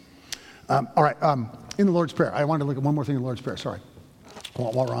was. All right, in the Lord's Prayer, I wanted to look at one more thing in the Lord's Prayer, sorry,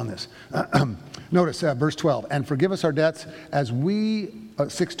 while we're on this. Notice verse 12, and forgive us our debts as we,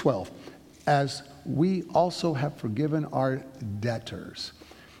 6:12, as we also have forgiven our debtors.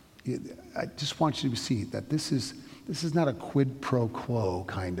 I just want you to see that this is not a quid pro quo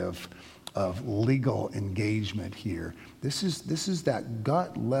kind of legal engagement here. This is that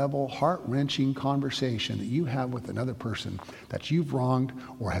gut level, heart-wrenching conversation that you have with another person that you've wronged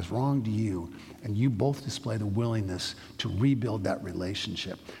or has wronged you, and you both display the willingness to rebuild that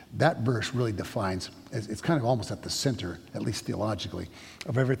relationship. That verse really defines, it's kind of almost at the center, at least theologically,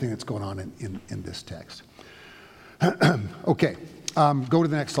 of everything that's going on in this text. Okay, go to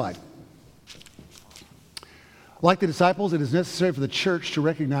the next slide. Like the disciples, it is necessary for the church to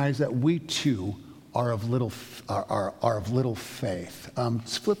recognize that we too are of little faith.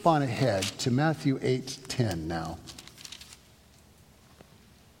 Let's flip on ahead to Matthew 8:10 now.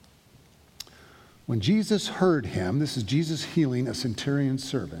 When Jesus heard him, this is Jesus healing a centurion's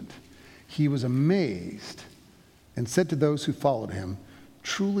servant, he was amazed and said to those who followed him,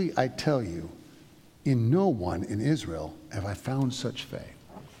 truly I tell you, in no one in Israel have I found such faith.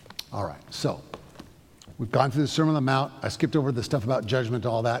 All right, so we've gone through the Sermon on the Mount. I skipped over the stuff about judgment,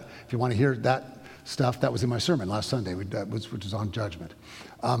 all that. If you want to hear that stuff, that was in my sermon last Sunday, which was on judgment.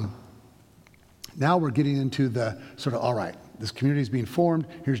 Now we're getting into the sort of, all right, this community is being formed.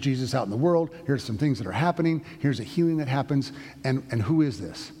 Here's Jesus out in the world. Here's some things that are happening. Here's a healing that happens. And who is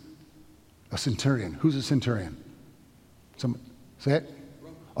this? A centurion. Who's a centurion? Say it.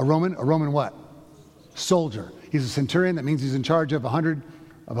 A Roman? A Roman what? Soldier. He's a centurion. That means he's in charge of 100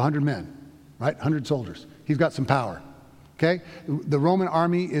 men, right? 100 soldiers. He's got some power. Okay? The Roman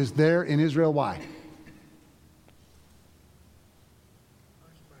army is there in Israel. Why?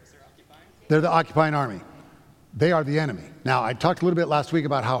 They're the occupying army. They are the enemy. Now, I talked a little bit last week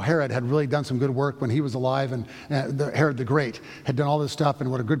about how Herod had really done some good work when he was alive, and Herod the Great had done all this stuff,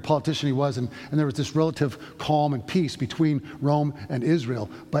 and what a good politician he was, and there was this relative calm and peace between Rome and Israel.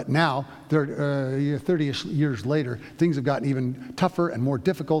 But now, 30 years later, things have gotten even tougher and more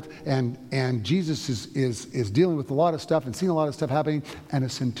difficult, and Jesus is dealing with a lot of stuff and seeing a lot of stuff happening, and a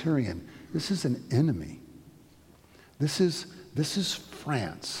centurion. This is an enemy. This is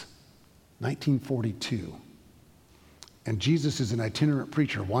France, 1942. And Jesus is an itinerant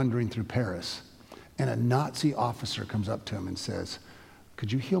preacher wandering through Paris. And a Nazi officer comes up to him and says,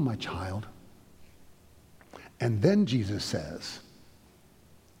 "Could you heal my child?" And then Jesus says,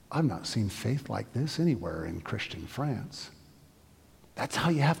 "I've not seen faith like this anywhere in Christian France." That's how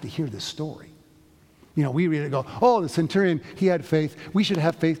you have to hear this story. You know, we read it and go, "Oh, the centurion, he had faith. We should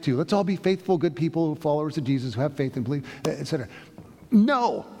have faith too. Let's all be faithful, good people, followers of Jesus who have faith and believe," etc.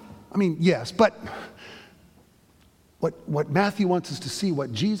 No. I mean, yes, but what Matthew wants us to see,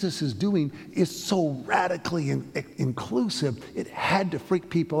 what Jesus is doing, is so radically inclusive, it had to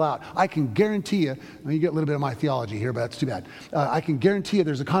freak people out. I can guarantee you, you get a little bit of my theology here, but that's too bad. I can guarantee you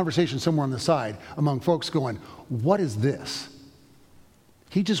there's a conversation somewhere on the side among folks going, "What is this?"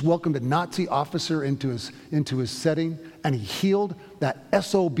 He just welcomed a Nazi officer into his setting, and he healed that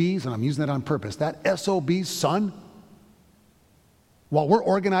SOB's, and I'm using that on purpose, that SOB's son. While we're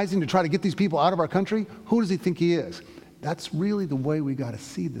organizing to try to get these people out of our country, who does he think he is? That's really the way we got to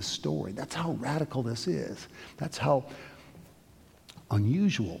see this story. That's how radical this is. That's how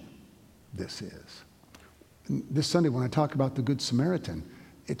unusual this is. This Sunday, when I talk about the Good Samaritan,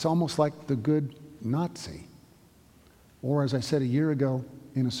 it's almost like the good Nazi. Or, as I said a year ago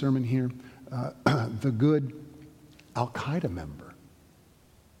in a sermon here, the good Al-Qaeda member.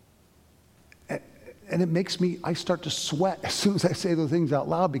 And it makes me, I start to sweat as soon as I say those things out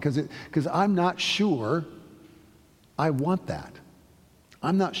loud because I'm not sure I want that.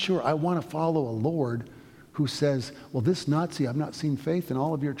 I'm not sure I want to follow a Lord who says, "Well, this Nazi, I've not seen faith in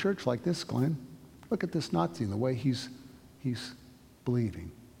all of your church like this, Glenn. Look at this Nazi and the way he's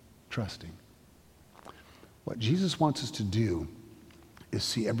believing, trusting." What Jesus wants us to do is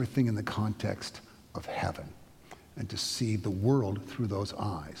see everything in the context of heaven and to see the world through those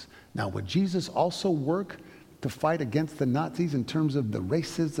eyes. Now, would Jesus also work to fight against the Nazis in terms of the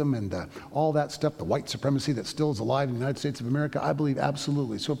racism and all that stuff, the white supremacy that still is alive in the United States of America? I believe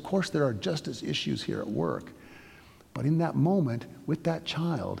absolutely. So, of course, there are justice issues here at work. But in that moment, with that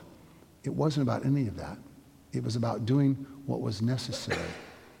child, it wasn't about any of that. It was about doing what was necessary,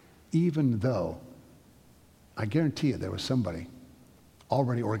 even though I guarantee you there was somebody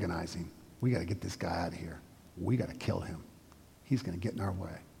already organizing. We got to get this guy out of here. We got to kill him. He's going to get in our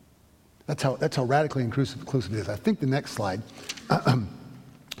way. That's how radically inclusive it is. I think the next slide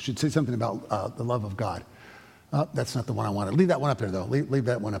should say something about the love of God. That's not the one I wanted. Leave that one up there, though. Leave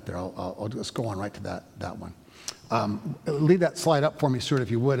that one up there. I'll just go on right to that one. Leave that slide up for me, Stuart,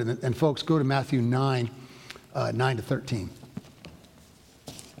 if you would. And folks, go to Matthew 9, 9 to 13.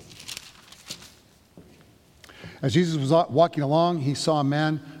 As Jesus was walking along, he saw a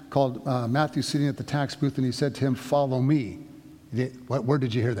man called Matthew sitting at the tax booth, and he said to him, "Follow me." What word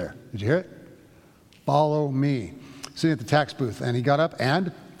did you hear there? Did you hear it? Follow me. Sitting at the tax booth, and he got up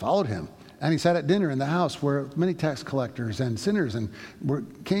and followed him. And he sat at dinner in the house where many tax collectors and sinners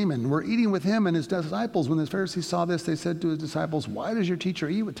came and were eating with him and his disciples. When the Pharisees saw this, they said to his disciples, "Why does your teacher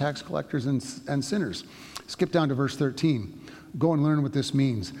eat with tax collectors and sinners?" Skip down to verse 13. Go and learn what this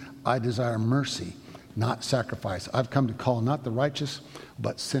means. "I desire mercy, not sacrifice. I've come to call not the righteous,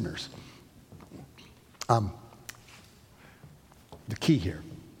 but sinners." The key here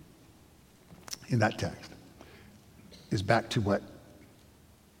in that text is back to what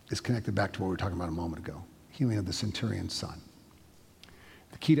is connected back to what we were talking about a moment ago, healing of the centurion's son.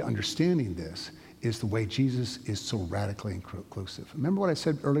 The key to understanding this is the way Jesus is so radically inclusive. Remember what I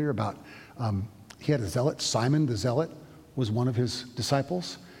said earlier about he had a zealot, Simon the zealot was one of his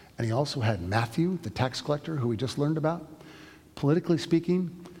disciples, and he also had Matthew, the tax collector, who we just learned about. Politically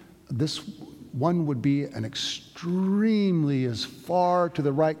speaking, this one would be an extremely as far to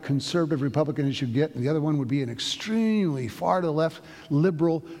the right conservative Republican as you get, and the other one would be an extremely far to the left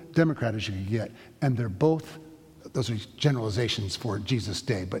liberal Democrat as you could get. And they're both, those are generalizations for Jesus'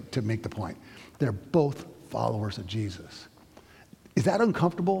 day, but to make the point, they're both followers of Jesus. Is that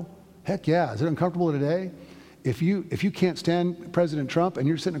uncomfortable Heck yeah. Is it uncomfortable today? If you can't stand President Trump and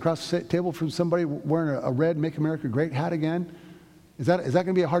you're sitting across the table from somebody wearing a red Make America Great hat again, is that going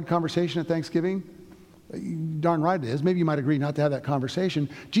to be a hard conversation at Thanksgiving? Darn right it is. Maybe you might agree not to have that conversation.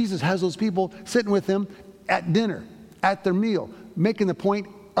 Jesus has those people sitting with him at dinner, at their meal, making the point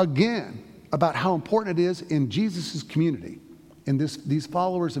again about how important it is in Jesus' community, in these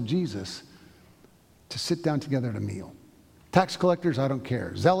followers of Jesus, to sit down together at a meal. Tax collectors, I don't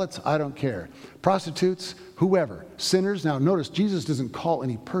care. Zealots, I don't care. Prostitutes, whoever. Sinners. Now notice, Jesus doesn't call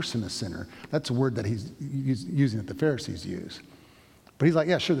any person a sinner. That's a word that he's using that the Pharisees use. But he's like,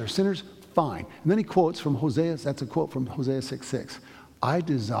 yeah, sure, they're sinners, fine. And then he quotes from Hosea, that's a quote from Hosea 6:6. I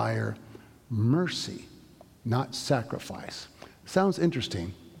desire mercy, not sacrifice. Sounds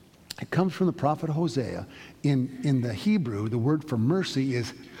interesting. It comes from the prophet Hosea. In the Hebrew, the word for mercy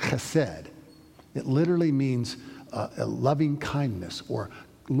is chesed. It literally means a loving kindness or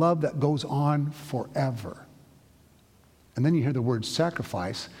love that goes on forever. And then you hear the word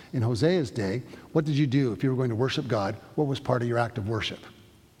sacrifice. In Hosea's day, what did you do if you were going to worship God? What was part of your act of worship?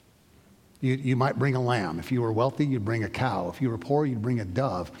 You might bring a lamb. If you were wealthy, you'd bring a cow. If you were poor, you'd bring a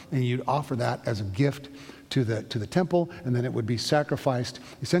dove. And you'd offer that as a gift to the temple, and then it would be sacrificed.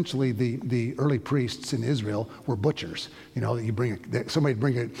 Essentially, the early priests in Israel were butchers. You know, somebody'd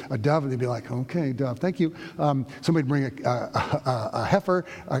bring a dove, and they'd be like, okay, dove, thank you. Somebody'd bring a heifer,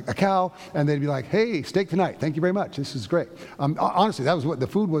 a cow, and they'd be like, hey, steak tonight. Thank you very much. This is great. Honestly, that was what the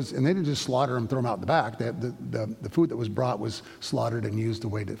food was, and they didn't just slaughter them, throw them out the back. The food that was brought was slaughtered and used a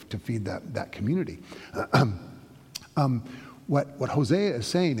way to feed that community. What Hosea is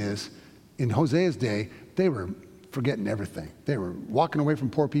saying is, in Hosea's day, they were forgetting everything. They were walking away from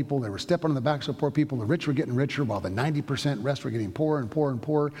poor people. They were stepping on the backs of poor people. The rich were getting richer while the 90% rest were getting poorer and poorer and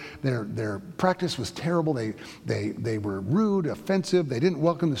poorer. Their practice was terrible. They were rude, offensive. They didn't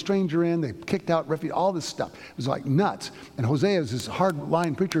welcome the stranger in. They kicked out refugees, all this stuff. It was like nuts. And Hosea, is this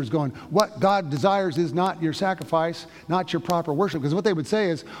hard-line preacher, is going, what God desires is not your sacrifice, not your proper worship. Because what they would say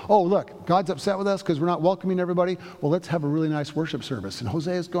is, oh, look, God's upset with us because we're not welcoming everybody. Well, let's have a really nice worship service. And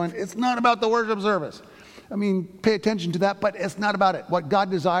Hosea is going, it's not about the worship service. I mean, pay attention to that, but it's not about it. What God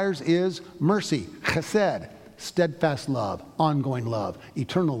desires is mercy, chesed, steadfast love, ongoing love,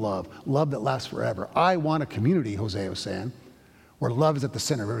 eternal love, love that lasts forever. I want a community, Hosea was saying, where love is at the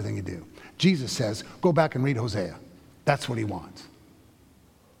center of everything you do. Jesus says, go back and read Hosea. That's what he wants.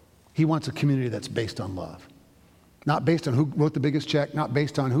 He wants a community that's based on love. Not based on who wrote the biggest check, not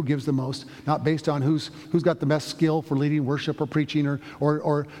based on who gives the most, not based on who's got the best skill for leading worship or preaching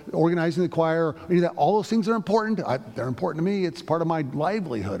or organizing the choir or any of that. All those things are important. They're important to me. It's part of my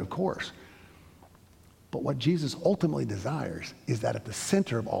livelihood, of course. But what Jesus ultimately desires is that at the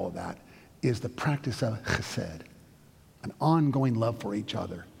center of all of that is the practice of chesed, an ongoing love for each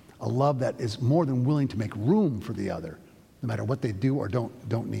other, a love that is more than willing to make room for the other, no matter what they do or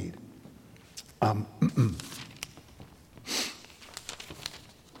don't need.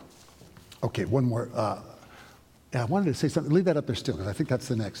 Okay, one more. I wanted to say something. Leave that up there still, because I think that's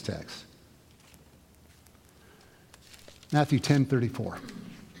the next text. Matthew 10:34.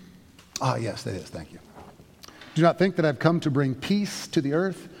 Yes, that is. Thank you. Do not think that I've come to bring peace to the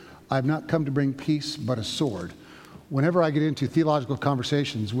earth. I have not come to bring peace, but a sword. Whenever I get into theological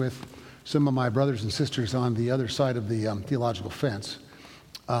conversations with some of my brothers and sisters on the other side of the theological fence,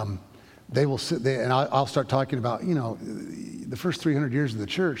 they will sit there, and I'll start talking about, the first 300 years of the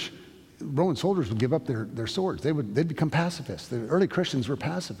church. Roman soldiers would give up their swords. They'd become pacifists. The early Christians were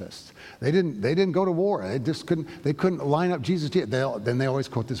pacifists. They didn't go to war. They couldn't line up Jesus. Then they always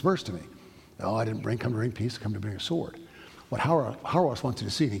quote this verse to me. Oh, I didn't come to bring peace, I come to bring a sword. What Hauerwas wants you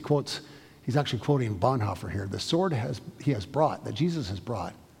to see, and he's actually quoting Bonhoeffer here. The sword that Jesus has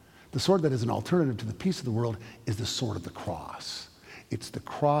brought, the sword that is an alternative to the peace of the world, is the sword of the cross. It's the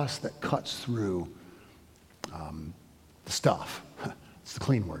cross that cuts through the stuff. It's the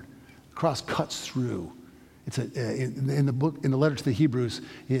clean word. Cross cuts through. It's in the letter to the Hebrews,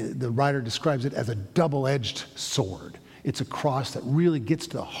 the writer describes it as a double-edged sword. It's a cross that really gets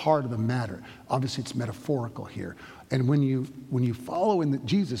to the heart of the matter. Obviously, it's metaphorical here. And when you follow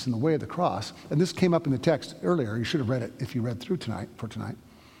Jesus in the way of the cross, and this came up in the text earlier, you should have read it if you read through tonight.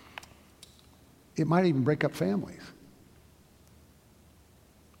 It might even break up families.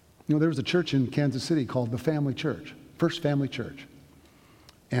 There was a church in Kansas City called the Family Church, First Family Church.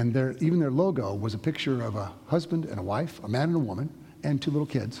 And even their logo was a picture of a husband and a wife, a man and a woman, and two little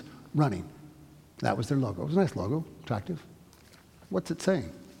kids running. That was their logo. It was a nice logo, attractive. What's it saying?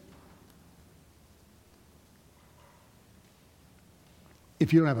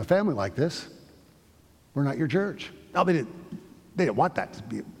 If you don't have a family like this, we're not your church. Now, they didn't want that to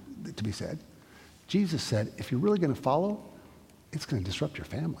be to be said. Jesus said, if you're really going to follow, it's going to disrupt your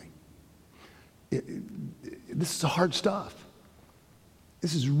family. This is hard stuff.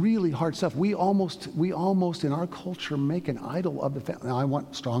 This is really hard stuff. We almost in our culture make an idol of the family. Now, I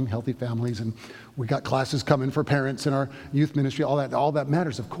want strong, healthy families, and we got classes coming for parents in our youth ministry. All that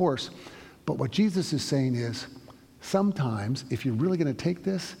matters, of course. But what Jesus is saying is, sometimes if you're really going to take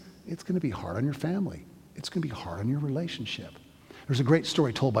this, it's going to be hard on your family. It's going to be hard on your relationship. There's a great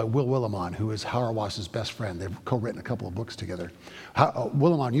story told by Will Willimon, who is Hauerwas's best friend. They've co-written a couple of books together.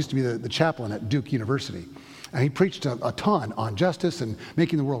 Willimon used to be the chaplain at Duke University. And he preached a ton on justice and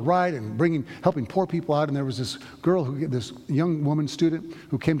making the world right and helping poor people out. And there was this this young woman student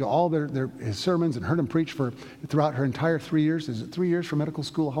who came to all his sermons and heard him preach throughout her entire 3 years. Is it 3 years for medical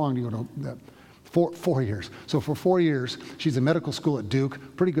school? How long do you go to? 4 years. So for 4 years, she's in medical school at Duke,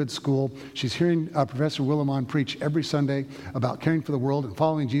 pretty good school. She's hearing Professor Willimon preach every Sunday about caring for the world and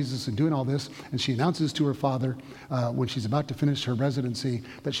following Jesus and doing all this. And she announces to her father when she's about to finish her residency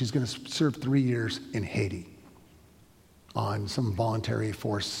that she's going to serve 3 years in Haiti on some voluntary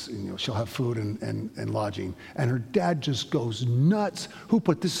force. She'll have food and lodging. And her dad just goes nuts. Who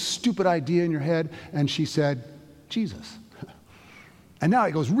put this stupid idea in your head? And she said, Jesus. And now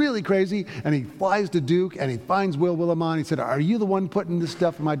he goes really crazy, and he flies to Duke, and he finds Will Willimon. He said, are you the one putting this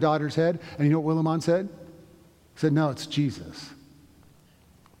stuff in my daughter's head? And you know what Willimon said? He said, no, it's Jesus.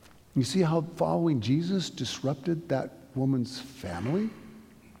 You see how following Jesus disrupted that woman's family?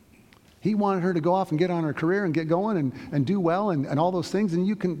 He wanted her to go off and get on her career and get going and do well and all those things. And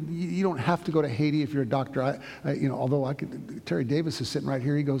you don't have to go to Haiti if you're a doctor. Although Terry Davis is sitting right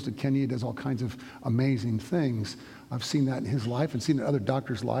here. He goes to Kenya, does all kinds of amazing things. I've seen that in his life and seen it in other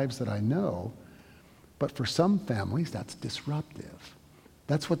doctors' lives that I know. But for some families, that's disruptive.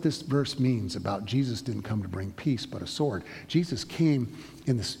 That's what this verse means about Jesus didn't come to bring peace, but a sword. Jesus came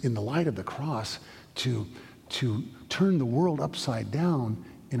in the light of the cross to turn the world upside down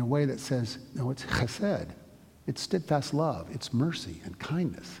in a way that says, no, it's chesed. It's steadfast love. It's mercy and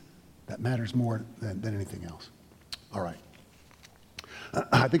kindness that matters more than anything else. All right.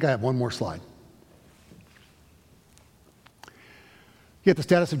 I think I have one more slide. Yet the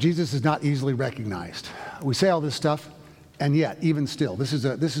status of Jesus is not easily recognized. We say all this stuff, and yet, even still, this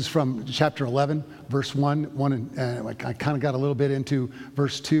is from chapter 11, verse 1, and I kind of got a little bit into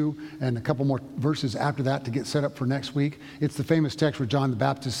verse 2, and a couple more verses after that to get set up for next week. It's the famous text where John the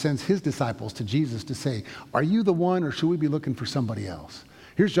Baptist sends his disciples to Jesus to say, are you the one, or should we be looking for somebody else?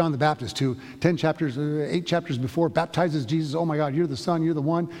 Here's John the Baptist, who 8 chapters before, baptizes Jesus. Oh my God, you're the Son, you're the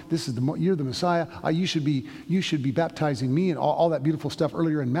one. You're the Messiah. You should be baptizing me, and all that beautiful stuff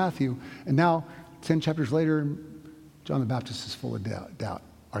earlier in Matthew. And now, 10 chapters later, John the Baptist is full of doubt.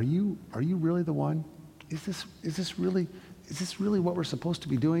 Are you really the one? Is this really what we're supposed to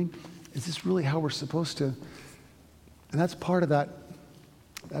be doing? Is this really how we're supposed to? And that's part of that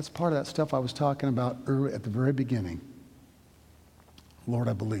stuff I was talking about early at the very beginning. Lord,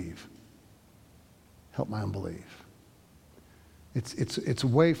 I believe. Help my unbelief. It's a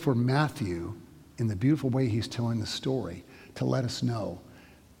way for Matthew, in the beautiful way he's telling the story, to let us know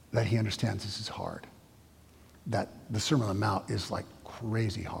that he understands this is hard. That the Sermon on the Mount is like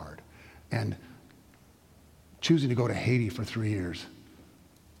crazy hard. And choosing to go to Haiti for 3 years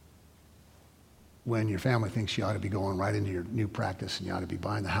when your family thinks you ought to be going right into your new practice and you ought to be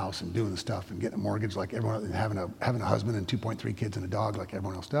buying the house and doing the stuff and getting a mortgage like everyone else, and having a husband and 2.3 kids and a dog like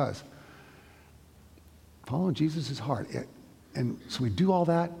everyone else does. Following Jesus is hard. And so we do all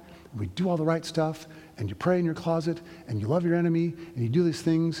that, and we do all the right stuff, and you pray in your closet, and you love your enemy, and you do these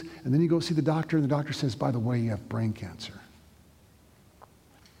things, and then you go see the doctor, and the doctor says, by the way, you have brain cancer.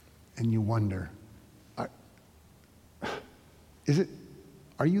 And you wonder, are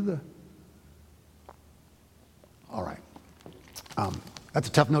you the... All right. That's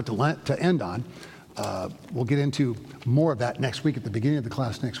a tough note to end on. We'll get into more of that next week at the beginning of the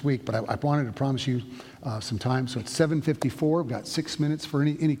class next week, but I wanted to promise you some time. So it's 7:54. We've got 6 minutes for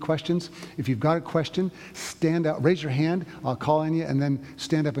any questions. If you've got a question, stand up, raise your hand. I'll call on you, and then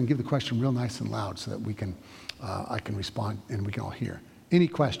stand up and give the question real nice and loud so that I can respond and we can all hear. Any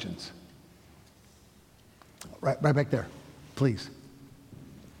questions? Right back there, please.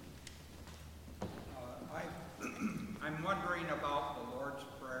 I'm wondering about the Lord's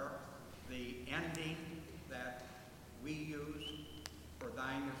Prayer, the ending that we use for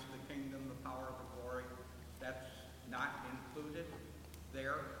thine is the kingdom, the power, the glory. That's not included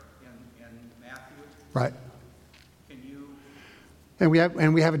there in Matthew. Right. Can you?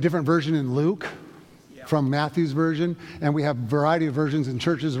 And we have a different version in Luke. Yeah. from Matthew's version, and we have a variety of versions in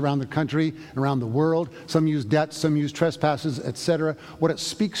churches around the country, around the world. Some use debts, some use trespasses, etc. What it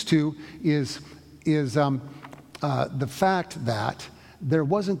speaks to is the fact that there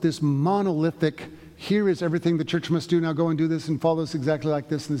wasn't this monolithic, here is everything the church must do, now go and do this and follow this exactly like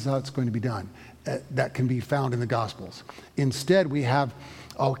this, and this is how it's going to be done. That can be found in the Gospels. Instead, we have,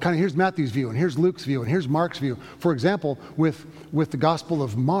 here's Matthew's view, and here's Luke's view, and here's Mark's view. For example, with the Gospel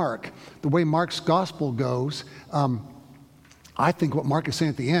of Mark, the way Mark's Gospel goes, I think what Mark is saying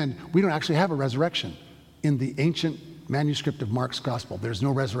at the end, we don't actually have a resurrection in the ancient manuscript of Mark's Gospel. There's no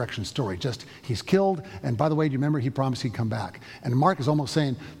resurrection story, just he's killed, and by the way, do you remember he promised he'd come back? And Mark is almost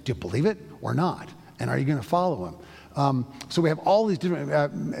saying, do you believe it or not? And are you going to follow him? So we have all these different,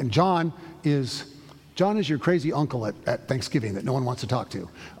 and John is your crazy uncle at Thanksgiving that no one wants to talk to.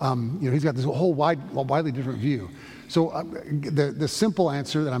 He's got this whole widely different view. So the simple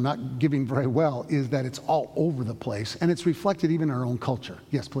answer that I'm not giving very well is that it's all over the place, and it's reflected even in our own culture.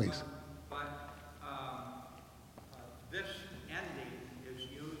 Yes, please. This ending is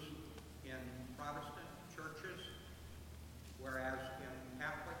used in Protestant churches, whereas in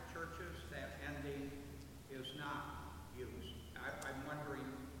Catholic churches, that ending is not used. I'm wondering,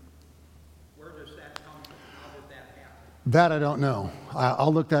 where does that come from? How did that happen? That I don't know.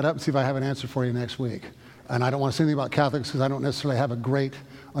 I'll look that up and see if I have an answer for you next week. And I don't want to say anything about Catholics because I don't necessarily have a great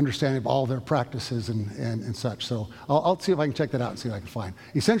understanding of all their practices and such. So I'll see if I can check that out and see what I can find.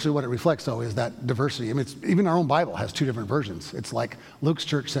 Essentially what it reflects, though, is that diversity. I mean, even our own Bible has two different versions. It's like Luke's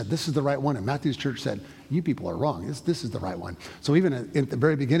church said, this is the right one, and Matthew's church said, you people are wrong. This is the right one. So even at the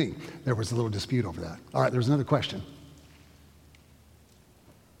very beginning, there was a little dispute over that. All right, there's another question.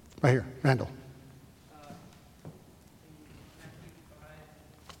 Right here, Randall.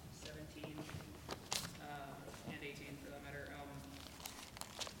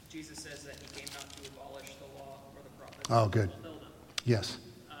 Jesus says that he came not to abolish the law or the prophets, Oh, but to good. fulfill them. Yes.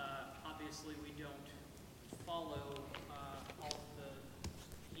 Obviously, we don't follow all of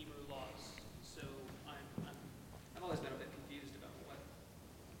the Hebrew laws, so I've always been a bit confused about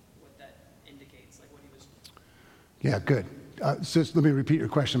what that indicates, like what he was. Yeah, good. So let me repeat your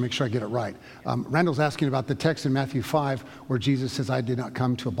question, make sure I get it right. Randall's asking about the text in Matthew 5 where Jesus says, I did not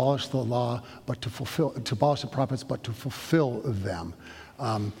come to abolish the law, but to abolish the prophets, but to fulfill them.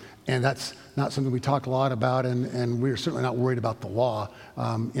 And that's not something we talk a lot about, and we're certainly not worried about the law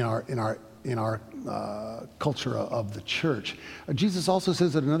in our culture of the church. Jesus also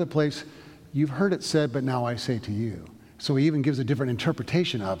says at another place, you've heard it said, but now I say to you. So he even gives a different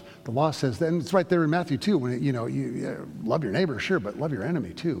interpretation of the law says that, and it's right there in Matthew too, when you love your neighbor, sure, but love your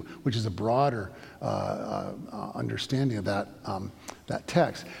enemy too, which is a broader understanding of that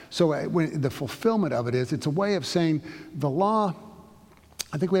text. So when the fulfillment of it is, it's a way of saying the law.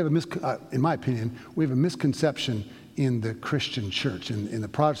 I think we have in my opinion, we have a misconception in the Christian church, in the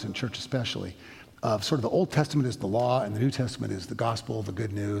Protestant church especially, of sort of the Old Testament is the law and the New Testament is the gospel, the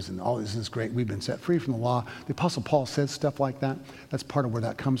good news, and all this is great. We've been set free from the law. The Apostle Paul says stuff like that. That's part of where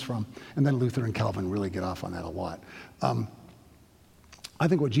that comes from. And then Luther and Calvin really get off on that a lot. I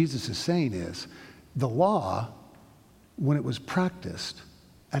think what Jesus is saying is the law, when it was practiced,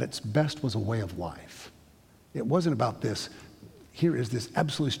 at its best was a way of life. It wasn't about this, here is this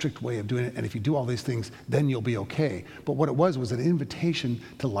absolutely strict way of doing it, and if you do all these things, then you'll be okay. But what it was an invitation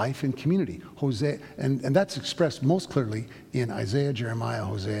to life and community. Hosea, and that's expressed most clearly in Isaiah, Jeremiah,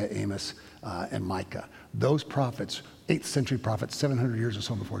 Hosea, Amos, and Micah. Those prophets, 8th century prophets, 700 years or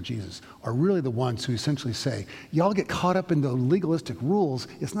so before Jesus, are really the ones who essentially say, y'all get caught up in the legalistic rules.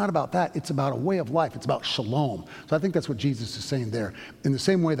 It's not about that. It's about a way of life. It's about shalom. So I think that's what Jesus is saying there. In the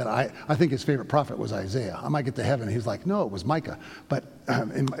same way that I think his favorite prophet was Isaiah. I might get to heaven and he's like, no, it was Micah. But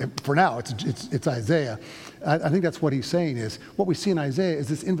for now, it's Isaiah. I think that's what he's saying is, what we see in Isaiah is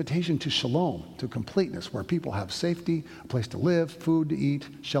this invitation to shalom, to completeness, where people have safety, a place to live, food to eat,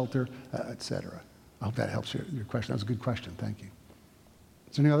 shelter, etc. I hope that helps your question. That was a good question. Thank you.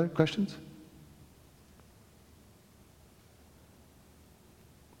 Is there any other questions?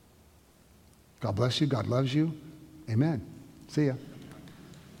 God bless you. God loves you. Amen. See ya.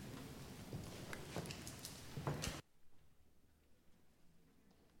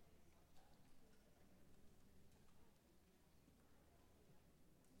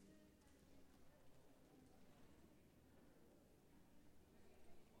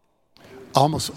 Almost